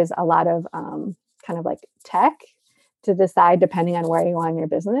that there's a lot of kind of like tech to decide depending on where you are in your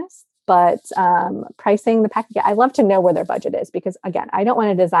business. But pricing the package, I love to know where their budget is, because again, I don't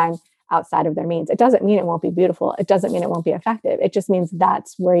want to design outside of their means. It doesn't mean it won't be beautiful. It doesn't mean it won't be effective. It just means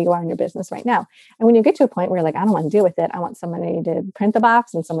that's where you are in your business right now. And when you get to a point where you're like, I don't want to deal with it, I want somebody to print the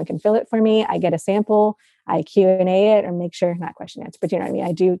box and someone can fill it for me. I get a sample, I Q&A it, or make sure, not question answer, but you know what I mean?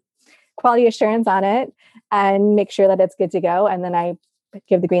 I do quality assurance on it and make sure that it's good to go. And then I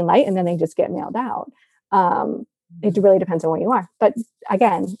give the green light, and then they just get mailed out. It really depends on where you are. But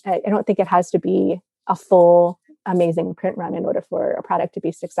again, I don't think it has to be a full amazing print run in order for a product to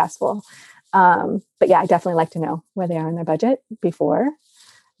be successful. But yeah, I definitely like to know where they are in their budget before.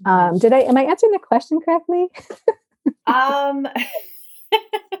 Am I answering the question correctly?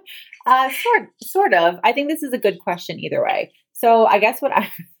 Sort of. I think this is a good question either way. So I guess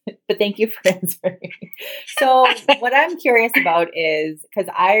but thank you for answering. So what I'm curious about is, because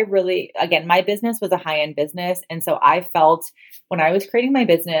again, my business was a high-end business. And so I felt when I was creating my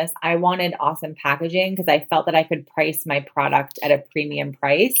business, I wanted awesome packaging because I felt that I could price my product at a premium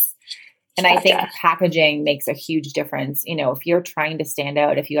price. And I think packaging makes a huge difference. If you're trying to stand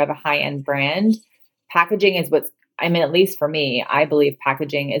out, if you have a high-end brand, packaging is at least for me, I believe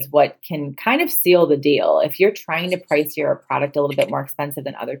packaging is what can kind of seal the deal. If you're trying to price your product a little bit more expensive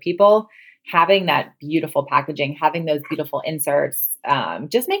than other people, having that beautiful packaging, having those beautiful inserts,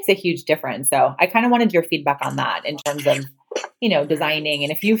 just makes a huge difference. So I kind of wanted your feedback on that in terms of, designing,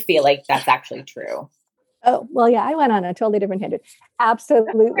 and if you feel like that's actually true. Oh, well, yeah, I went on a totally different tangent.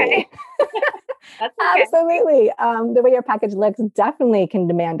 Absolutely. That's okay. Absolutely. The way your package looks definitely can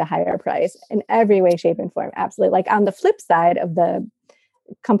demand a higher price in every way, shape, and form. Absolutely. Like on the flip side of the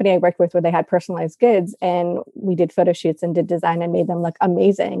company I worked with, where they had personalized goods and we did photo shoots and did design and made them look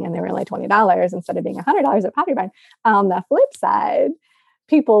amazing, and they were only $20 instead of being $100 at Pottery Barn. On the flip side,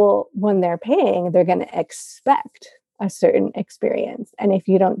 people, when they're paying, they're going to expect a certain experience. And if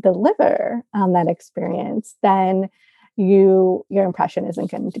you don't deliver on that experience, then your impression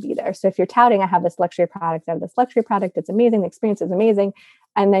isn't going to be there. So if you're touting, I have this luxury product, it's amazing, the experience is amazing,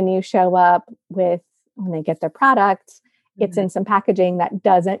 and then you show up with, when they get their product it's in some packaging that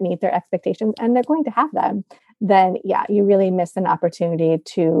doesn't meet their expectations, and they're going to have them, then yeah, you really miss an opportunity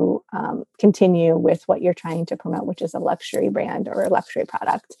to continue with what you're trying to promote, which is a luxury brand or a luxury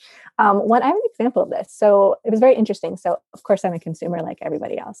product. I have an example of this. So it was very interesting. So of course I'm a consumer like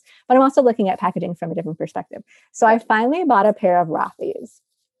everybody else, but I'm also looking at packaging from a different perspective. So I finally bought a pair of Rothy's.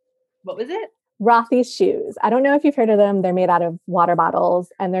 What was it? Rothy's shoes. I don't know if you've heard of them. They're made out of water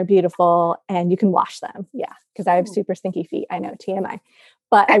bottles and they're beautiful and you can wash them. Yeah, because I have super stinky feet. I know, TMI.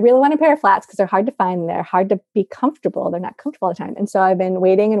 But I really want a pair of flats because they're hard to find. They're hard to be comfortable. They're not comfortable all the time. And so I've been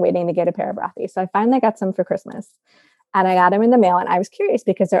waiting and waiting to get a pair of Rothy's. So I finally got some for Christmas and I got them in the mail. And I was curious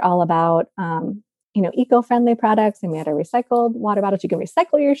because they're all about, eco-friendly products and made out of recycled water bottles. You can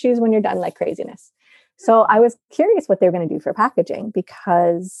recycle your shoes when you're done, like craziness. So I was curious what they were going to do for packaging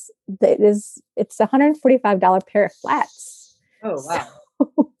because it's $145 pair of flats. Oh, wow.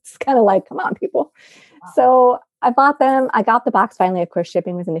 So it's kind of like, come on, people. Wow. So I bought them. I got the box finally. Of course,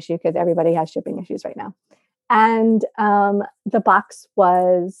 shipping was an issue because everybody has shipping issues right now. And the box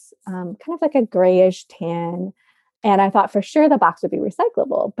was kind of like a grayish tan. And I thought for sure the box would be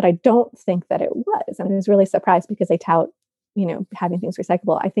recyclable, but I don't think that it was. And I was really surprised because they tout, having things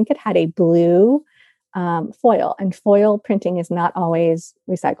recyclable. I think it had a blue foil, and foil printing is not always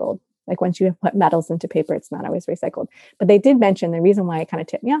recycled. Like once you put metals into paper, it's not always recycled. But they did mention the reason why it kind of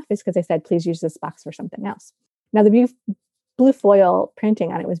tipped me off is because they said, please use this box for something else. Now, the blue foil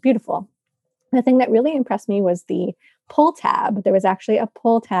printing on it was beautiful. The thing that really impressed me was the pull tab. There was actually a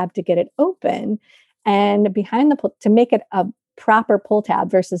pull tab to get it open, and behind the pull, to make it a proper pull tab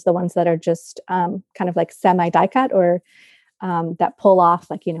versus the ones that are just kind of like semi die cut or that pull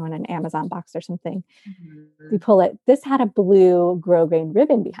off, like, in an Amazon box or something. You pull it. This had a blue grosgrain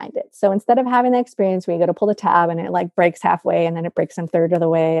ribbon behind it. So instead of having the experience where you go to pull the tab and it like breaks halfway and then it breaks a third of the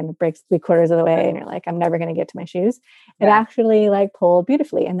way and it breaks 3/4 of the way and you're like, I'm never going to get to my shoes. It actually like pulled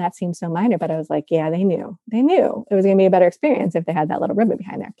beautifully. And that seemed so minor, but I was like, yeah, they knew it was going to be a better experience if they had that little ribbon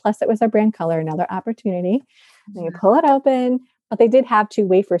behind there. Plus it was their brand color, another opportunity. Then you pull it open, but they did have 2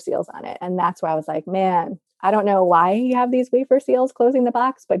 wafer seals on it. And that's where I was like, man, I don't know why you have these wafer seals closing the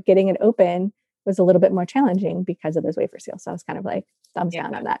box, but getting it open was a little bit more challenging because of those wafer seals. So I was kind of like thumbs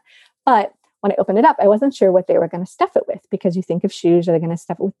down on that. But when I opened it up, I wasn't sure what they were going to stuff it with because you think of shoes, are they going to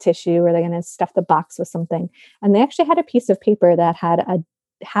stuff it with tissue? Or are they going to stuff the box with something? And they actually had a piece of paper that had a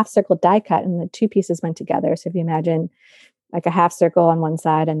half circle die cut and the 2 pieces went together. So if you imagine like a half circle on one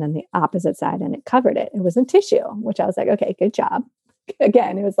side and then the opposite side, and it covered it. It wasn't tissue, which I was like, okay, good job.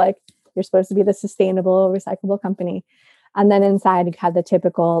 Again, it was like, you're supposed to be the sustainable, recyclable company. And then inside you had the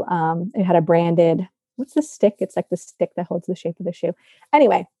typical, it had a branded, what's the stick? It's like the stick that holds the shape of the shoe.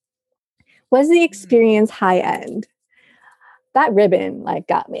 Anyway, was the experience high end? That ribbon like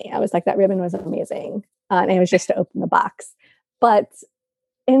got me. I was like, that ribbon was amazing. And it was just to open the box. But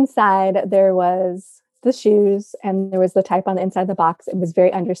inside there was the shoes and there was the type on the inside of the box. It was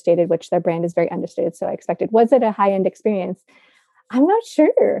very understated, which their brand is very understated. So I expected, was it a high end experience? I'm not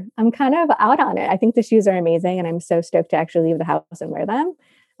sure. I'm kind of out on it. I think the shoes are amazing and I'm so stoked to actually leave the house and wear them.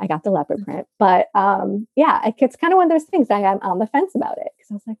 I got the leopard print, but it's kind of one of those things I am on the fence about it because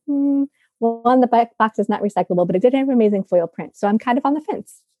I was like, well, one, the box is not recyclable, but it did have amazing foil print. So I'm kind of on the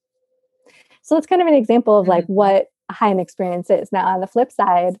fence. So it's kind of an example of like what a high-end experience is. Now on the flip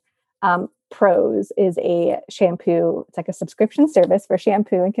side, Pros is a shampoo. It's like a subscription service for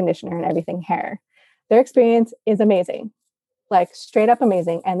shampoo and conditioner and everything hair. Their experience is amazing. Like straight up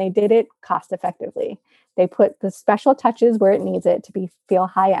amazing. And they did it cost effectively. They put the special touches where it needs it to feel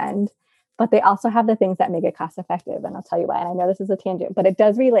high end, but they also have the things that make it cost effective. And I'll tell you why. And I know this is a tangent, but it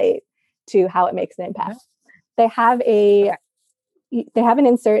does relate to how it makes an impact. They have an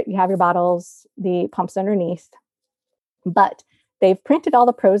insert, you have your bottles, the pumps underneath, but they've printed all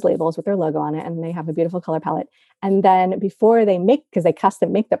the Pros labels with their logo on it and they have a beautiful color palette. And then before they because they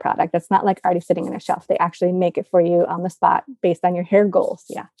custom make the product, it's not like already sitting on a shelf. They actually make it for you on the spot based on your hair goals.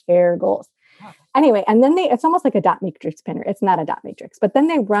 Yeah, hair goals. Wow. Anyway, and then it's almost like a dot matrix printer. It's not a dot matrix, but then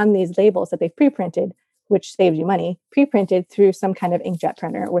they run these labels that they've pre-printed, which saves you money, pre-printed through some kind of inkjet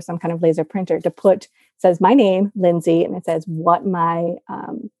printer or some kind of laser printer says my name, Lindsay, and it says what my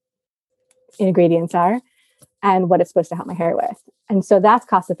ingredients are and what it's supposed to help my hair with. And so that's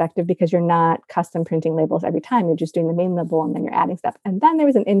cost effective because you're not custom printing labels every time. You're just doing the main label and then you're adding stuff. And then there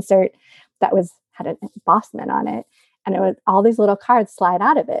was an insert that had an embossment on it. And it was all these little cards slide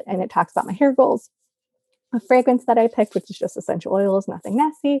out of it. And it talks about my hair goals, a fragrance that I picked, which is just essential oils, nothing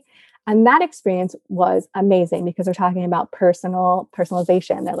nasty. And that experience was amazing because they're talking about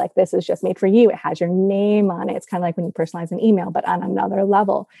personalization. They're like, this is just made for you. It has your name on it. It's kind of like when you personalize an email, but on another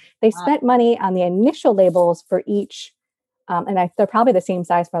level. They spent money on the initial labels for each They're probably the same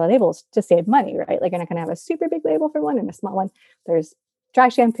size for the labels to save money, right? Like you're not going to have a super big label for one and a small one. There's dry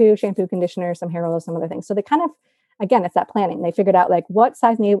shampoo, conditioner, some hair oils, some other things. So they kind of, again, it's that planning. They figured out like what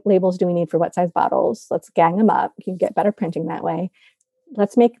size labels do we need for what size bottles? Let's gang them up. You can get better printing that way.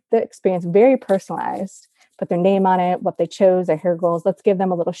 Let's make the experience very personalized. Put their name on it, what they chose, their hair goals. Let's give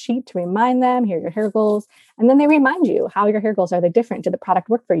them a little sheet to remind them, here are your hair goals. And then they remind you how your hair goals are. They different? Did the product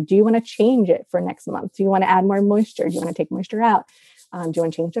work for you? Do you want to change it for next month? Do you want to add more moisture? Do you want to take moisture out? Do you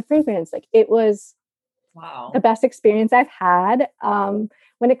want to change the fragrance? Like it was the best experience I've had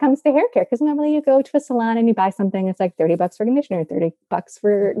when it comes to hair care. Because normally you go to a salon and you buy something, it's like $30 for conditioner, $30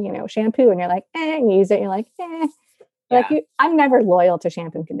 for, shampoo. And you're like, and you use it. And you're like, Yeah. Like I'm never loyal to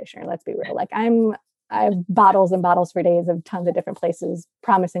shampoo and conditioner. Let's be real. Like I have bottles and bottles for days of tons of different places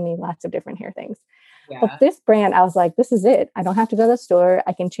promising me lots of different hair things. Yeah. But this brand, I was like, this is it. I don't have to go to the store.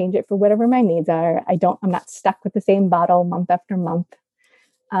 I can change it for whatever my needs are. I'm not stuck with the same bottle month after month.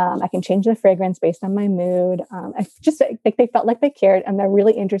 I can change the fragrance based on my mood. I just like they felt like they cared and they're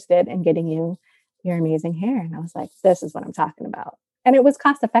really interested in getting you your amazing hair. And I was like, this is what I'm talking about. And it was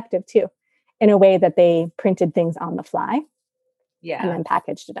cost effective too, in a way that they printed things on the fly. Yeah. And then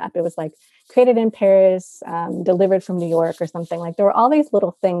packaged it up. It was like created in Paris, delivered from New York or something. Like there were all these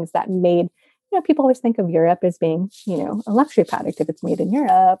little things that made, people always think of Europe as being, a luxury product. If it's made in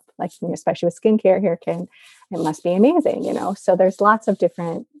Europe, like, especially with skincare, hair care, it must be amazing, So there's lots of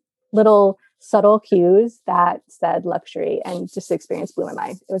different little subtle cues that said luxury, and just the experience blew my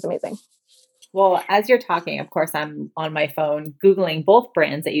mind. It was amazing. Well, as you're talking, of course, I'm on my phone Googling both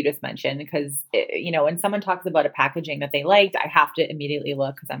brands that you just mentioned because, when someone talks about a packaging that they liked, I have to immediately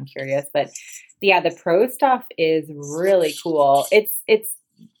look because I'm curious. But yeah, the Pro stuff is really cool. It's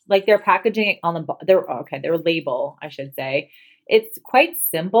like their packaging on their label, I should say. It's quite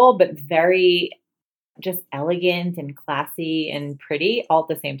simple, but very just elegant and classy and pretty all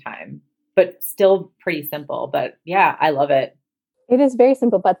at the same time, but still pretty simple. But yeah, I love it. It is very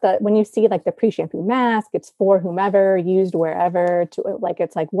simple, but when you see like the pre-shampoo mask, it's for whomever, used wherever.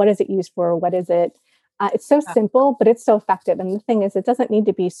 It's like, what is it used for? What is it? It's so simple, but it's so effective. And the thing is, it doesn't need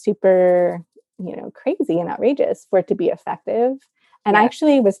to be super, crazy and outrageous for it to be effective. And I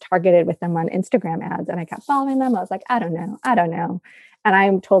actually was targeted with them on Instagram ads, and I kept following them. I was like, I don't know. And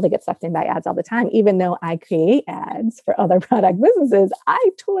I'm totally get sucked in by ads all the time. Even though I create ads for other product businesses, I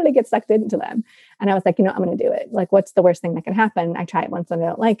totally get sucked into them. And I was like, I'm going to do it. Like, what's the worst thing that can happen? I try it once and I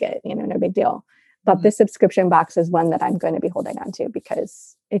don't like it, no big deal. But this subscription box is one that I'm going to be holding on to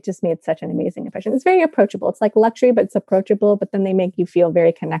because it just made such an amazing impression. It's very approachable. It's like luxury, but it's approachable. But then they make you feel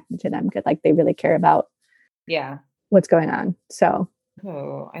very connected to them because like they really care about what's going on. So.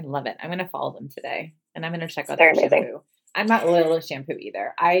 Oh, I love it. I'm going to follow them today and I'm going to check out their shampoo. I'm not loyal to shampoo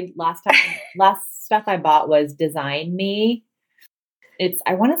either. Last stuff I bought was Design Me.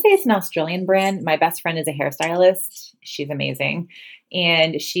 I want to say it's an Australian brand. My best friend is a hairstylist. She's amazing.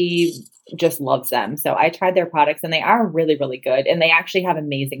 And she just loves them. So I tried their products and they are really, really good. And they actually have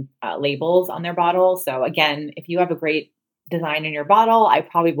amazing labels on their bottle. So again, if you have a great design in your bottle, I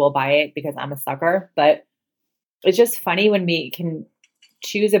probably will buy it because I'm a sucker. But it's just funny when we can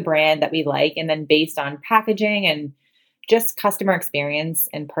choose a brand that we like and then based on packaging and just customer experience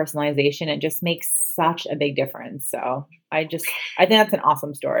and personalization, it just makes such a big difference. So I think that's an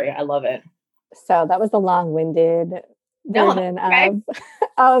awesome story. I love it. So that was the long-winded version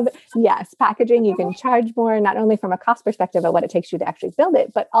of yes, packaging. You can charge more, not only from a cost perspective of what it takes you to actually build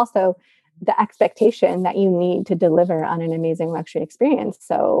it, but also the expectation that you need to deliver on an amazing luxury experience.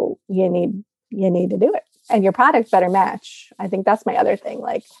 So you need to do it, and your product better match. I think that's my other thing.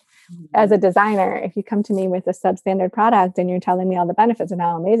 Like, as a designer, if you come to me with a substandard product and you're telling me all the benefits and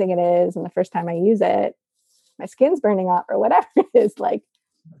how amazing it is, and the first time I use it, my skin's burning up or whatever it is, like,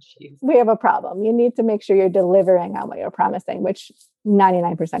 we have a problem. You need to make sure you're delivering on what you're promising, which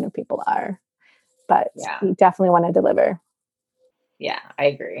 99% of people are. But you definitely want to deliver. Yeah, I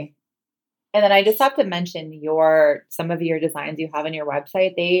agree. And then I just have to mention some of your designs you have on your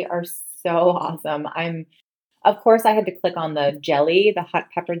website. They are so awesome. Of course, I had to click on the jelly, the hot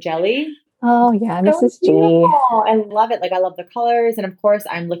pepper jelly. Oh yeah, Mrs. G. I love it. Like I love the colors, and of course,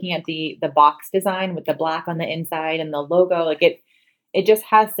 I'm looking at the box design with the black on the inside and the logo. Like it just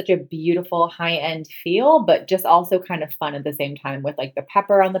has such a beautiful high end feel, but just also kind of fun at the same time with like the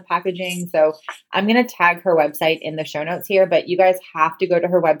pepper on the packaging. So I'm gonna tag her website in the show notes here, but you guys have to go to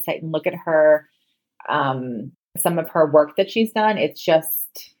her website and look at her some of her work that she's done. It's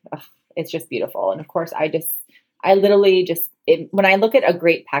just beautiful, and of course, I literally when I look at a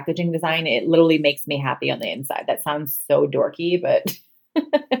great packaging design, it literally makes me happy on the inside. That sounds so dorky, but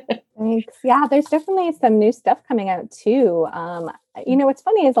Thanks. Yeah, there's definitely some new stuff coming out too. What's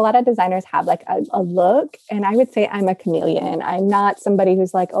funny is a lot of designers have like a look, and I would say I'm a chameleon. I'm not somebody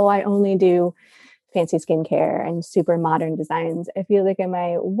who's like, oh, I only do fancy skincare and super modern designs. If you look at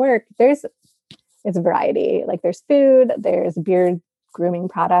my work, it's a variety. Like there's food, there's beard grooming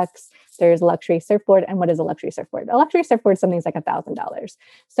products, there's luxury surfboard. And what is a luxury surfboard? A luxury surfboard is something that's like $1,000.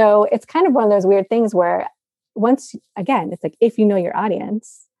 So it's kind of one of those weird things where it's like, if you know your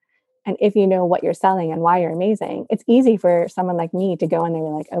audience and if you know what you're selling and why you're amazing, it's easy for someone like me to go in there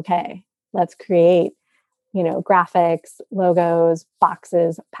and be like, okay, let's create, graphics, logos,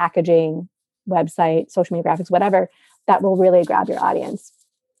 boxes, packaging, website, social media graphics, whatever that will really grab your audience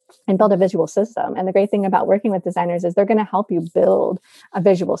and build a visual system. And the great thing about working with designers is they're going to help you build a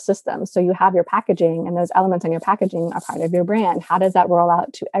visual system. So you have your packaging, and those elements on your packaging are part of your brand. How does that roll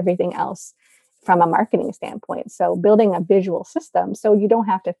out to everything else from a marketing standpoint? So building a visual system so you don't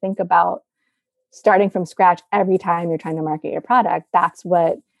have to think about starting from scratch every time you're trying to market your product. That's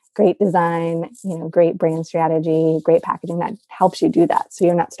what great design, great brand strategy, great packaging, that helps you do that. So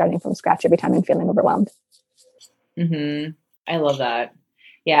you're not starting from scratch every time and feeling overwhelmed. Mm-hmm. I love that.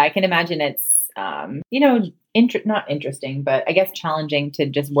 Yeah, I can imagine it's, not interesting, but I guess challenging to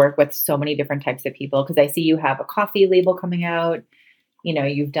just work with so many different types of people. Because I see you have a coffee label coming out.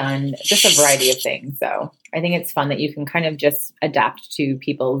 You've done just a variety of things. So I think it's fun that you can kind of just adapt to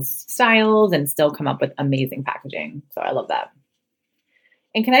people's styles and still come up with amazing packaging. So I love that.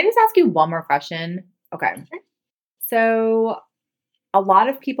 And can I just ask you one more question? Okay. So a lot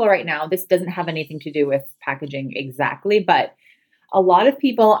of people right now, this doesn't have anything to do with packaging exactly, but a lot of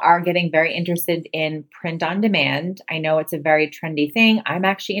people are getting very interested in print on demand. I know it's a very trendy thing. I'm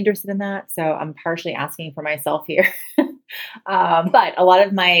actually interested in that. So I'm partially asking for myself here. But a lot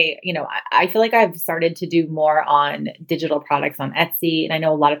of my, I feel like I've started to do more on digital products on Etsy. And I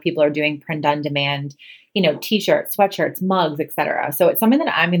know a lot of people are doing print on demand, t-shirts, sweatshirts, mugs, etc. So it's something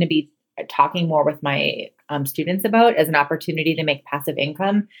that I'm going to be talking more with my students about as an opportunity to make passive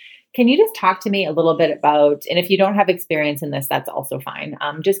income. Can you just talk to me a little bit about, and if you don't have experience in this, that's also fine.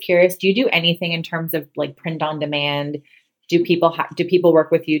 I'm just curious, do you do anything in terms of like print on demand? Do people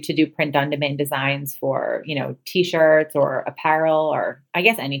work with you to do print on demand designs for, t-shirts or apparel, or I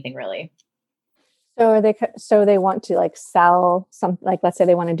guess anything really? So they want to like sell some, like, let's say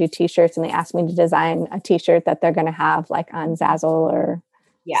they want to do t-shirts and they ask me to design a t-shirt that they're going to have like on Zazzle or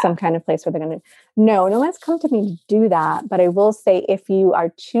some kind of place where they're going to, no one's come to me to do that. But I will say, if you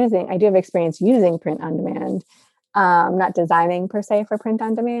are choosing, I do have experience using print on demand, not designing per se for print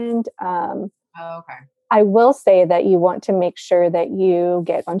on demand. Okay. I will say that you want to make sure that you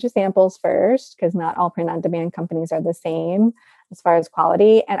get a bunch of samples first, because not all print on demand companies are the same as far as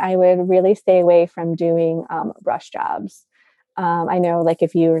quality. And I would really stay away from doing rush jobs. I know, like,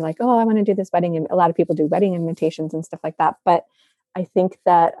 if you were like, oh, I want to do this wedding, and a lot of people do wedding invitations and stuff like that. But I think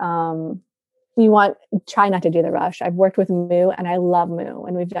that try not to do the rush. I've worked with Moo, and I love Moo,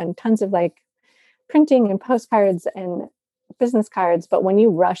 and we've done tons of like printing and postcards and business cards. But when you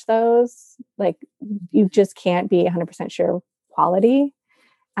rush those, like, you just can't be 100% sure quality.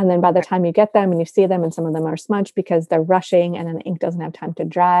 And then by the time you get them and you see them, and some of them are smudged because they're rushing and then the ink doesn't have time to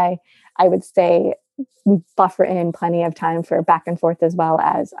dry, I would say buffer in plenty of time for back and forth, as well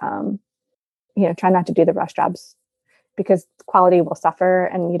as, try not to do the rush jobs, because quality will suffer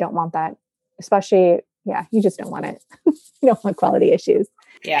and you don't want that, especially, you just don't want it. You don't want quality issues.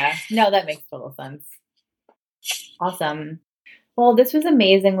 Yeah, no, that makes total sense. Awesome. Well, this was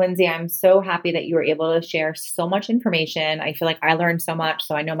amazing, Lindsay. I'm so happy that you were able to share so much information. I feel like I learned so much,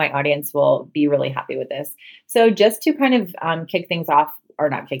 so I know my audience will be really happy with this. So just to kind of kick things off, or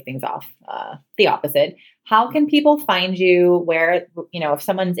not kick things off, the opposite, how can people find you? Where, if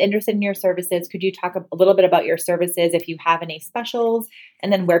someone's interested in your services, could you talk a little bit about your services, if you have any specials,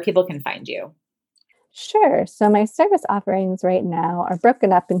 and then where people can find you? Sure. So my service offerings right now are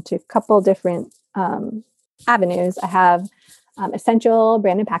broken up into a couple different avenues. I have essential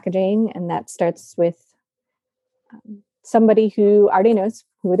branded packaging, and that starts with somebody who already knows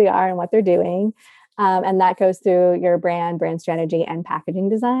who they are and what they're doing. And that goes through your brand strategy, and packaging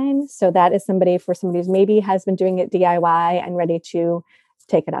design. So that is somebody who's maybe has been doing it DIY and ready to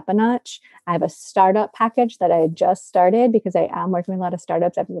take it up a notch. I have a startup package that I just started, because I am working with a lot of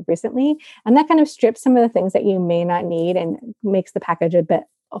startups recently. And that kind of strips some of the things that you may not need and makes the package a bit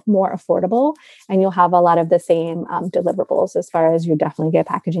more affordable. And you'll have a lot of the same deliverables, as far as you definitely get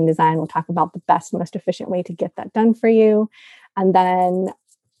packaging design. We'll talk about the best, most efficient way to get that done for you. And then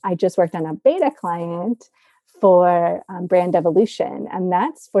I just worked on a beta client for brand evolution. And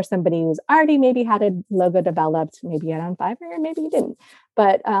that's for somebody who's already maybe had a logo developed, maybe you had on Fiverr, maybe you didn't.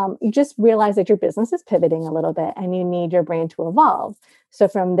 But you just realize that your business is pivoting a little bit and you need your brand to evolve. So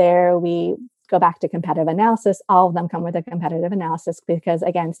from there, we go back to competitive analysis. All of them come with a competitive analysis because,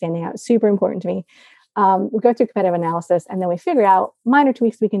 again, standing out is super important to me. We go through competitive analysis and then we figure out minor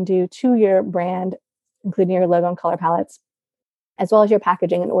tweaks we can do to your brand, including your logo and color palettes, as well as your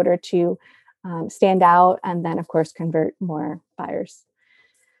packaging in order to stand out and then, of course, convert more buyers.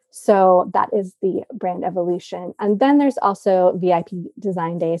 So that is the brand evolution. And then there's also VIP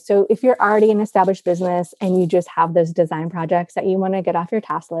design day. So if you're already an established business and you just have those design projects that you want to get off your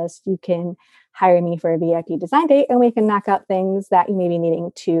task list, you can hire me for a VIP design day and we can knock out things that you may be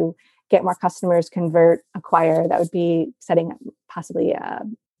needing to get more customers, convert, acquire. That would be setting up possibly a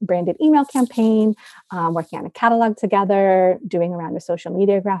branded email campaign, working on a catalog together, doing around the social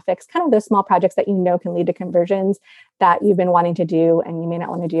media graphics, kind of those small projects that you know can lead to conversions that you've been wanting to do and you may not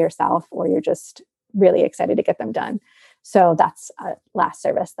want to do yourself, or you're just really excited to get them done. So that's a last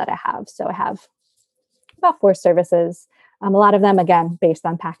service that I have. So I have about 4 services, a lot of them, again, based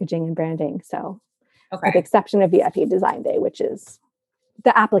on packaging and branding. So with the exception of VIP Design Day, which is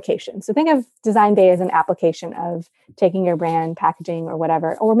the application. So think of Design Day as an application of taking your brand packaging or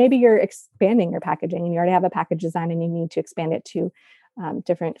whatever, or maybe you're expanding your packaging and you already have a package design and you need to expand it to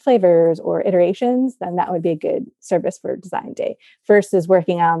different flavors or iterations, then that would be a good service for Design Day versus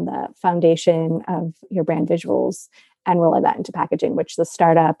working on the foundation of your brand visuals and rolling that into packaging, which the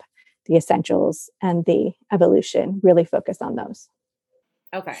startup, the essentials, and the evolution really focus on those.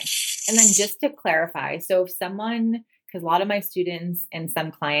 Okay. And then just to clarify, so if someone, because a lot of my students and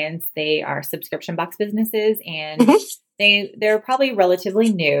some clients, they are subscription box businesses and they're probably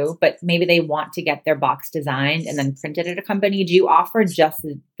relatively new, but maybe they want to get their box designed and then printed at a company. Do you offer just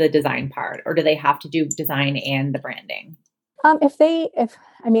the design part, or do they have to do design and the branding? It's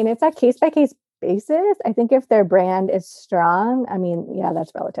a case by case basis. I think if their brand is strong,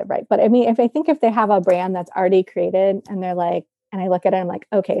 that's relative, right? But if they have a brand that's already created and they're like, and I look at it, I'm like,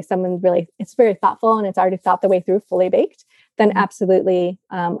 okay, it's very thoughtful and it's already thought the way through, fully baked, then absolutely,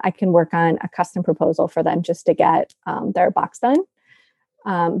 I can work on a custom proposal for them just to get their box done.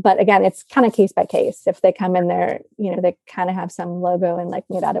 But again, it's kind of case by case. If they come in there, they kind of have some logo and like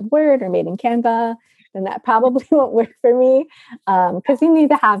made out of Word or made in Canva, then that probably won't work for me. Because you need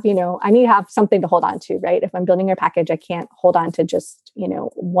to have, I need to have something to hold on to, right? If I'm building your package, I can't hold on to just,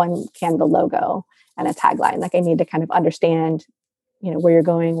 one Canva logo and a tagline. Like I need to kind of understand, where you're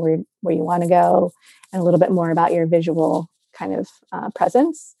going, where you want to go, and a little bit more about your visual kind of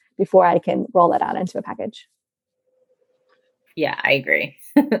presence before I can roll that out into a package. Yeah, I agree.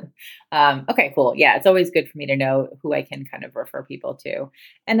 Okay, cool. Yeah, it's always good for me to know who I can kind of refer people to.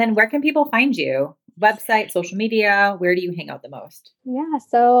 And then where can people find you? Website, social media, where do you hang out the most? Yeah,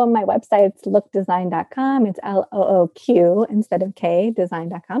 so my website's lookdesign.com. It's LOOQ instead of K,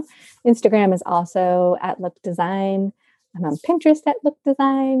 design.com. Instagram is also at lookdesign. I'm on Pinterest at Look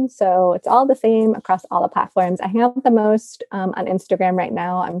Design. So it's all the same across all the platforms. I hang out the most on Instagram right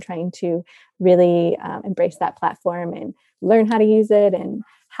now. I'm trying to really embrace that platform and learn how to use it and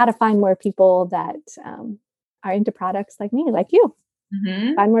how to find more people that are into products like me, like you.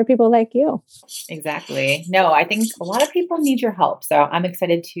 Mm-hmm. Find more people like you. Exactly. No, I think a lot of people need your help. So I'm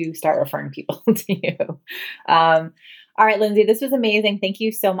excited to start referring people to you. All right, Lindsay, this was amazing. Thank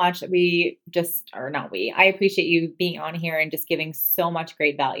you so much. I appreciate you being on here and just giving so much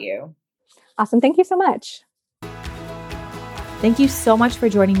great value. Awesome. Thank you so much. Thank you so much for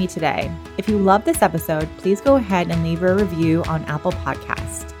joining me today. If you love this episode, please go ahead and leave a review on Apple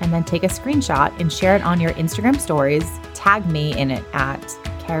Podcasts and then take a screenshot and share it on your Instagram stories. Tag me in it at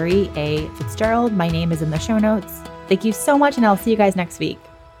Carrie A. Fitzgerald. My name is in the show notes. Thank you so much, and I'll see you guys next week.